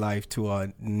sweet life to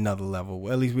another level.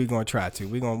 Well, at least we're going to try to.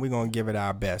 We're going to give it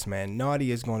our best, man.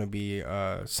 Naughty is going to be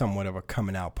somewhat of a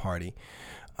coming out party.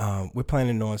 We're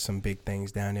planning on some big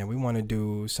things down there. We want to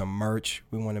do some merch.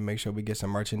 We want to make sure we get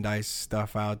some merchandise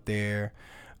stuff out there.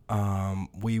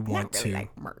 We want Not really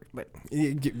like merch, but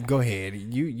go ahead.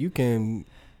 You can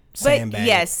sandbag. But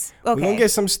yes, okay. We're gonna get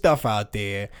some stuff out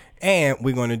there, and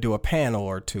we're gonna do a panel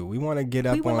or two. We want to get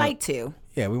up. We would like to.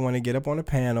 Yeah, we want to get up on a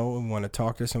panel. We want to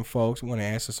talk to some folks. We want to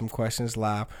answer some questions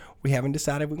live. We haven't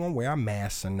decided if we're gonna wear our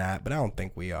masks or not, but I don't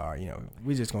think we are.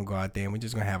 We're just gonna go out there and we're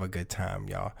just gonna have a good time,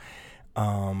 y'all.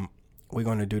 We're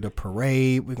going to do the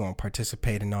parade. We're going to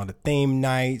participate in all the theme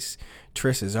nights.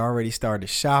 Trish has already started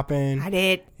shopping. I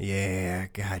did. Yeah,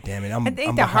 God damn it. I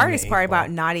think the hardest part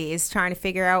about Naughty is trying to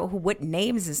figure out what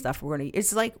names and stuff we're going to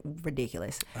use. It's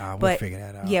ridiculous. We'll figure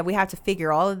that out. Yeah, we have to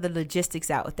figure all of the logistics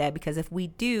out with that, because if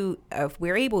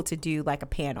we're able to do a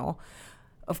panel,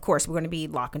 of course, we're going to be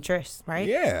Locke and Trish, right?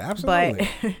 Yeah, absolutely.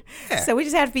 But so we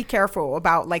just have to be careful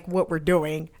about what we're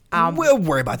doing. We'll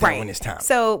worry about that when it's time.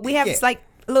 So we have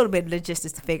a little bit of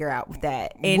logistics to figure out with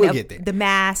that, and we'll get there. The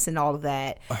masks and all of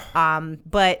that.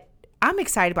 But I'm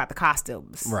excited about the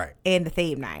costumes, right? And the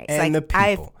theme nights, and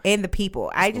the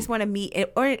people. I just want to meet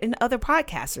and other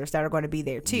podcasters that are going to be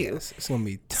there too. Yes, it's going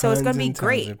to be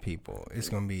great. Of people. It's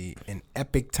going to be an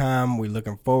epic time. We're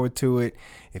looking forward to it.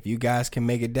 If you guys can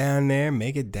make it down there,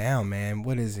 make it down, man.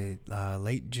 What is it?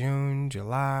 Late June,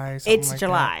 July? It's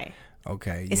July. That?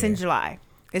 Okay, it's in July.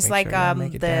 It's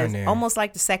almost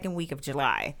like the second week of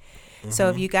July. Mm-hmm. So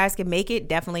if you guys can make it,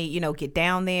 definitely, get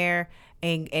down there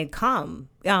and come.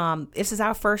 This is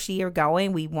our first year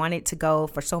going. We wanted to go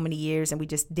for so many years and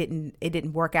it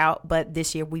didn't work out. But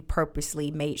this year we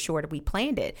purposely made sure that we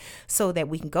planned it so that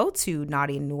we can go to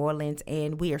Naughty in New Orleans,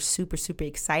 and we are super, super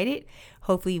excited.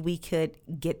 Hopefully we could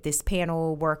get this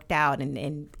panel worked out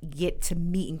and get to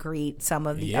meet and greet some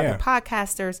of the other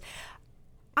podcasters.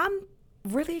 I'm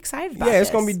really excited about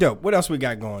it's gonna be dope. What else we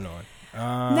got going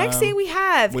on? Next thing we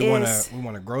have we want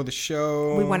to grow the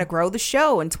show. We want to grow the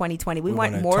show in 2020. We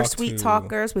want more sweet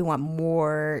talkers. We want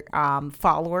more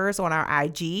followers on our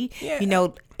IG. Yeah.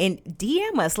 And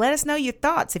DM us. Let us know your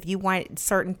thoughts if you want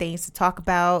certain things to talk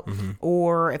about,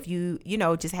 or if you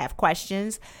just have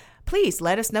questions. please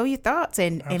let us know your thoughts.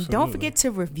 And don't Absolutely. forget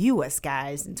to review us,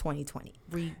 guys, in 2020.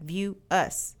 Review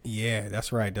us. Yeah,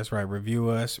 that's right. That's right. Review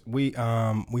us. We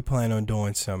plan on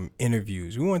doing some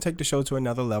interviews. We want to take the show to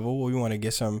another level. We want to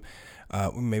get some.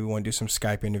 We maybe want to do some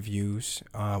Skype interviews.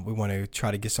 We want to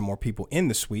try to get some more people in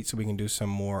the suite so we can do some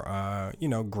more,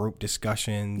 group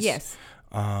discussions. Yes.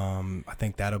 I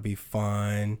think that'll be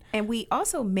fun. And we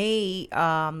also may,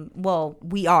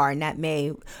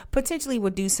 potentially will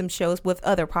do some shows with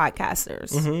other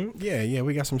podcasters. Mm-hmm. Yeah.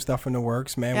 We got some stuff in the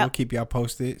works, man. Yep. We'll keep y'all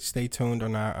posted. Stay tuned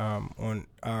on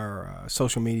our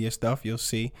social media stuff. You'll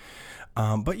see.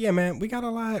 But yeah, man, we got a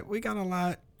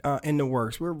lot in the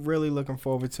works. We're really looking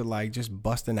forward to like just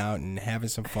busting out and having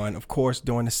some fun. Of course,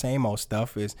 doing the same old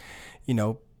stuff is,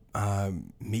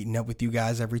 meeting up with you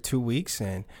guys every 2 weeks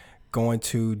and going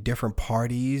to different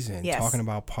parties and talking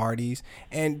about parties.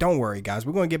 And don't worry, guys,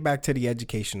 we're going to get back to the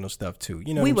educational stuff too.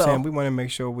 You know what I'm saying? We want to make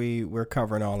sure we're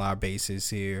covering all our bases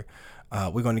here.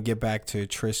 We're going to get back to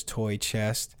Trish Toy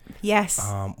Chest. Yes.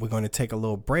 We're going to take a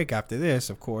little break after this,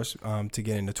 of course, to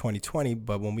get into 2020.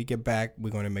 But when we get back, we're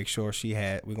going to make sure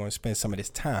we're going to spend some of this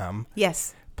time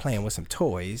playing with some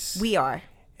toys. We are.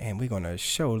 And we're going to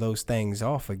show those things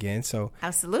off again. So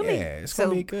absolutely. Yeah, it's going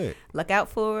to be good. Look out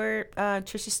for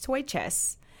Trish's Toy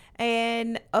Chest.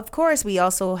 And of course, we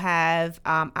also have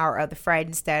our other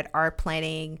friends that are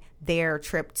planning their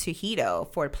trip to Hito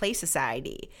for Play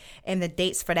Society. And the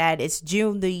dates for that is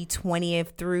June the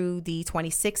 20th through the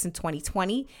 26th in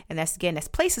 2020. And that's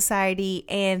Play Society.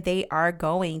 And they are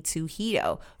going to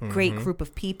Hito. Mm-hmm. Great group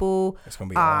of people. It's going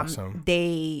to be awesome.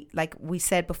 They, like we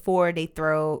said before, they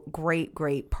throw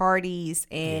great parties.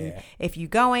 And if you're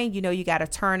going, you got to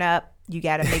turn up. You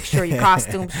got to make sure your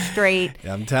costume's straight.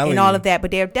 I'm telling you. And all of that. But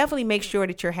they'll definitely make sure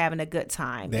that you're having a good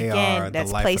time.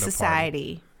 That's Play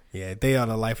Society. Yeah, they are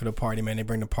the life of the party, man. They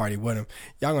bring the party with them.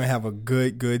 Y'all gonna have a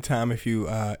good time if you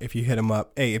hit them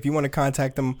up. Hey, if you want to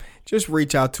contact them, just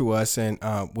reach out to us and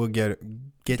we'll get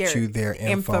you their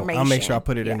info. I'll make sure I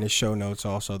put it in the show notes,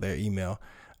 also their email.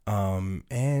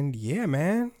 And yeah,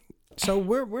 man. So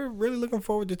we're really looking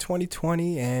forward to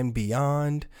 2020 and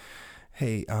beyond.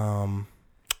 Hey,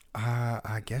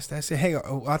 I guess that's it. Hey,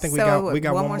 I think we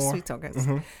got one more. Sweet talk.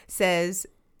 Says,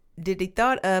 did the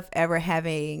thought of ever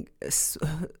having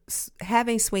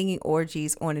swinging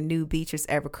orgies on a nude beaches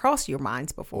ever crossed your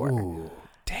minds before? Ooh,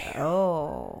 damn.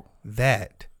 Oh,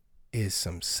 that is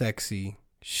some sexy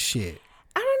shit.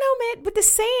 I don't know, man. But the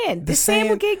sand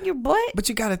will get in your butt. But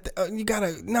you gotta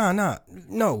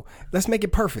no. Let's make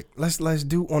it perfect. Let's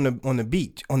do on the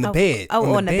beach, on the bed.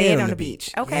 Oh, on the bed on the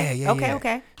beach. Okay. Yeah.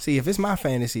 Okay. See, if it's my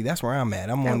fantasy, that's where I'm at.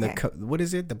 I'm on what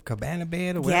is it? The cabana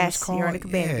bed or whatever it's called. You're on the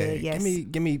cabana bed. Yes.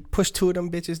 Give me push two of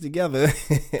them bitches together.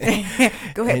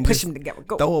 Go ahead, push them together.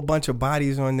 Go. Throw a bunch of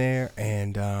bodies on there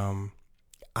and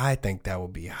I think that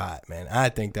would be hot, man. I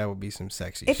think that would be some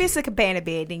sexy If shit. it's a cabana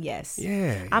bed, then yes.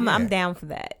 Yeah. I'm down for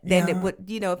that. Then it would,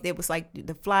 if it was like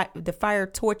the fire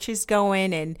torches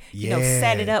going and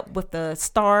set it up with the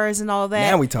stars and all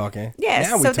that. Now we talking. Yes.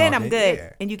 Then I'm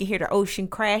good. And you can hear the ocean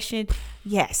crashing.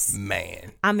 Yes.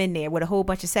 Man. I'm in there with a whole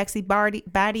bunch of sexy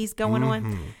bodies going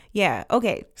on. Yeah.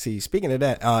 Okay. See, speaking of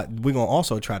that, we're going to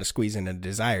also try to squeeze in a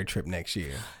desire trip next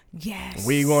year. Yes.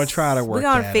 We're going to try to work that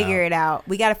out. We're going to figure it out.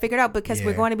 We got to figure it out because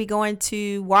we're going to be going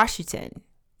to Washington.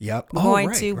 Yep. We're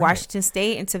going to Washington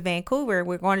State and to Vancouver.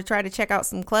 We're going to try to check out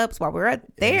some clubs while we're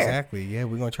there. Exactly. Yeah,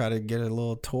 we're going to try to get a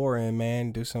little tour in,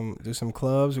 man. Do some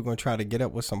clubs. We're going to try to get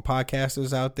up with some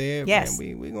podcasters out there. Yes.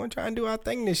 Man, we're going to try and do our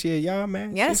thing this year, y'all,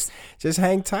 man. Yes. Just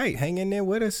hang tight. Hang in there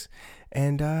with us.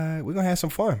 And we're going to have some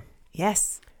fun.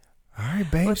 Yes. All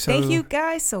right, babe. Well, thank you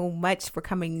guys so much for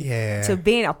coming to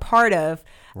being a part of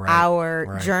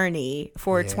our journey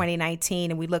for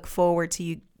 2019. And we look forward to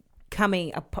you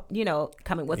coming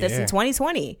with us in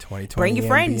 2020. Bring your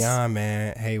friends. Beyond,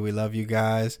 man. Hey, we love you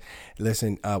guys.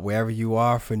 Listen, wherever you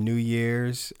are for New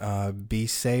Year's, be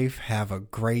safe. Have a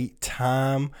great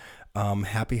time.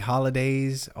 Happy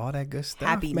holidays, all that good stuff.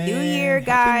 Happy New Year,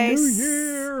 guys. Happy New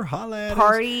Year. Holla at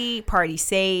us. Party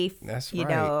safe. That's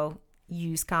right.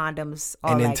 Use condoms.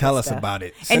 All and then that tell us stuff. about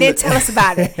it. Tell us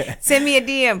about it. Send me a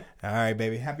DM. All right,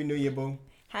 baby. Happy New Year, boo.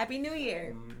 Happy New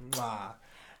Year. All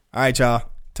right, y'all.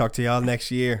 Talk to y'all next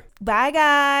year. Bye,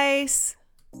 guys.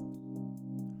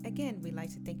 Again, we'd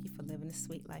like to thank you for living a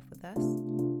sweet life with us.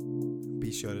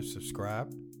 Be sure to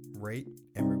subscribe, rate,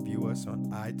 and review us on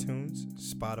iTunes,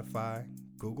 Spotify,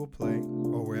 Google Play,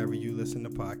 or wherever you listen to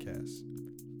podcasts.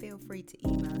 Feel free to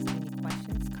email us any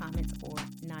questions, comments, or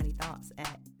naughty thoughts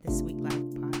at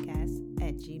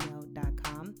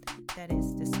thesweetlifepodcast@gmail.com. That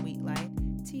is The Sweet Life,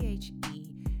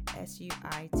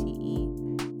 TheSuitelife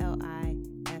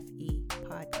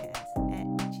podcast.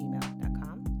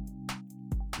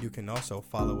 You can also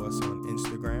follow us on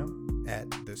Instagram at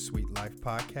The Sweet Life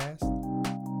Podcast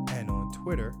and on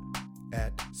Twitter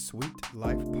at Sweet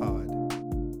Life Pod.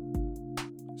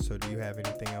 So do you have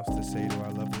anything else to say to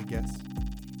our lovely guests?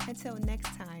 Until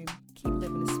next time, keep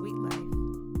living a sweet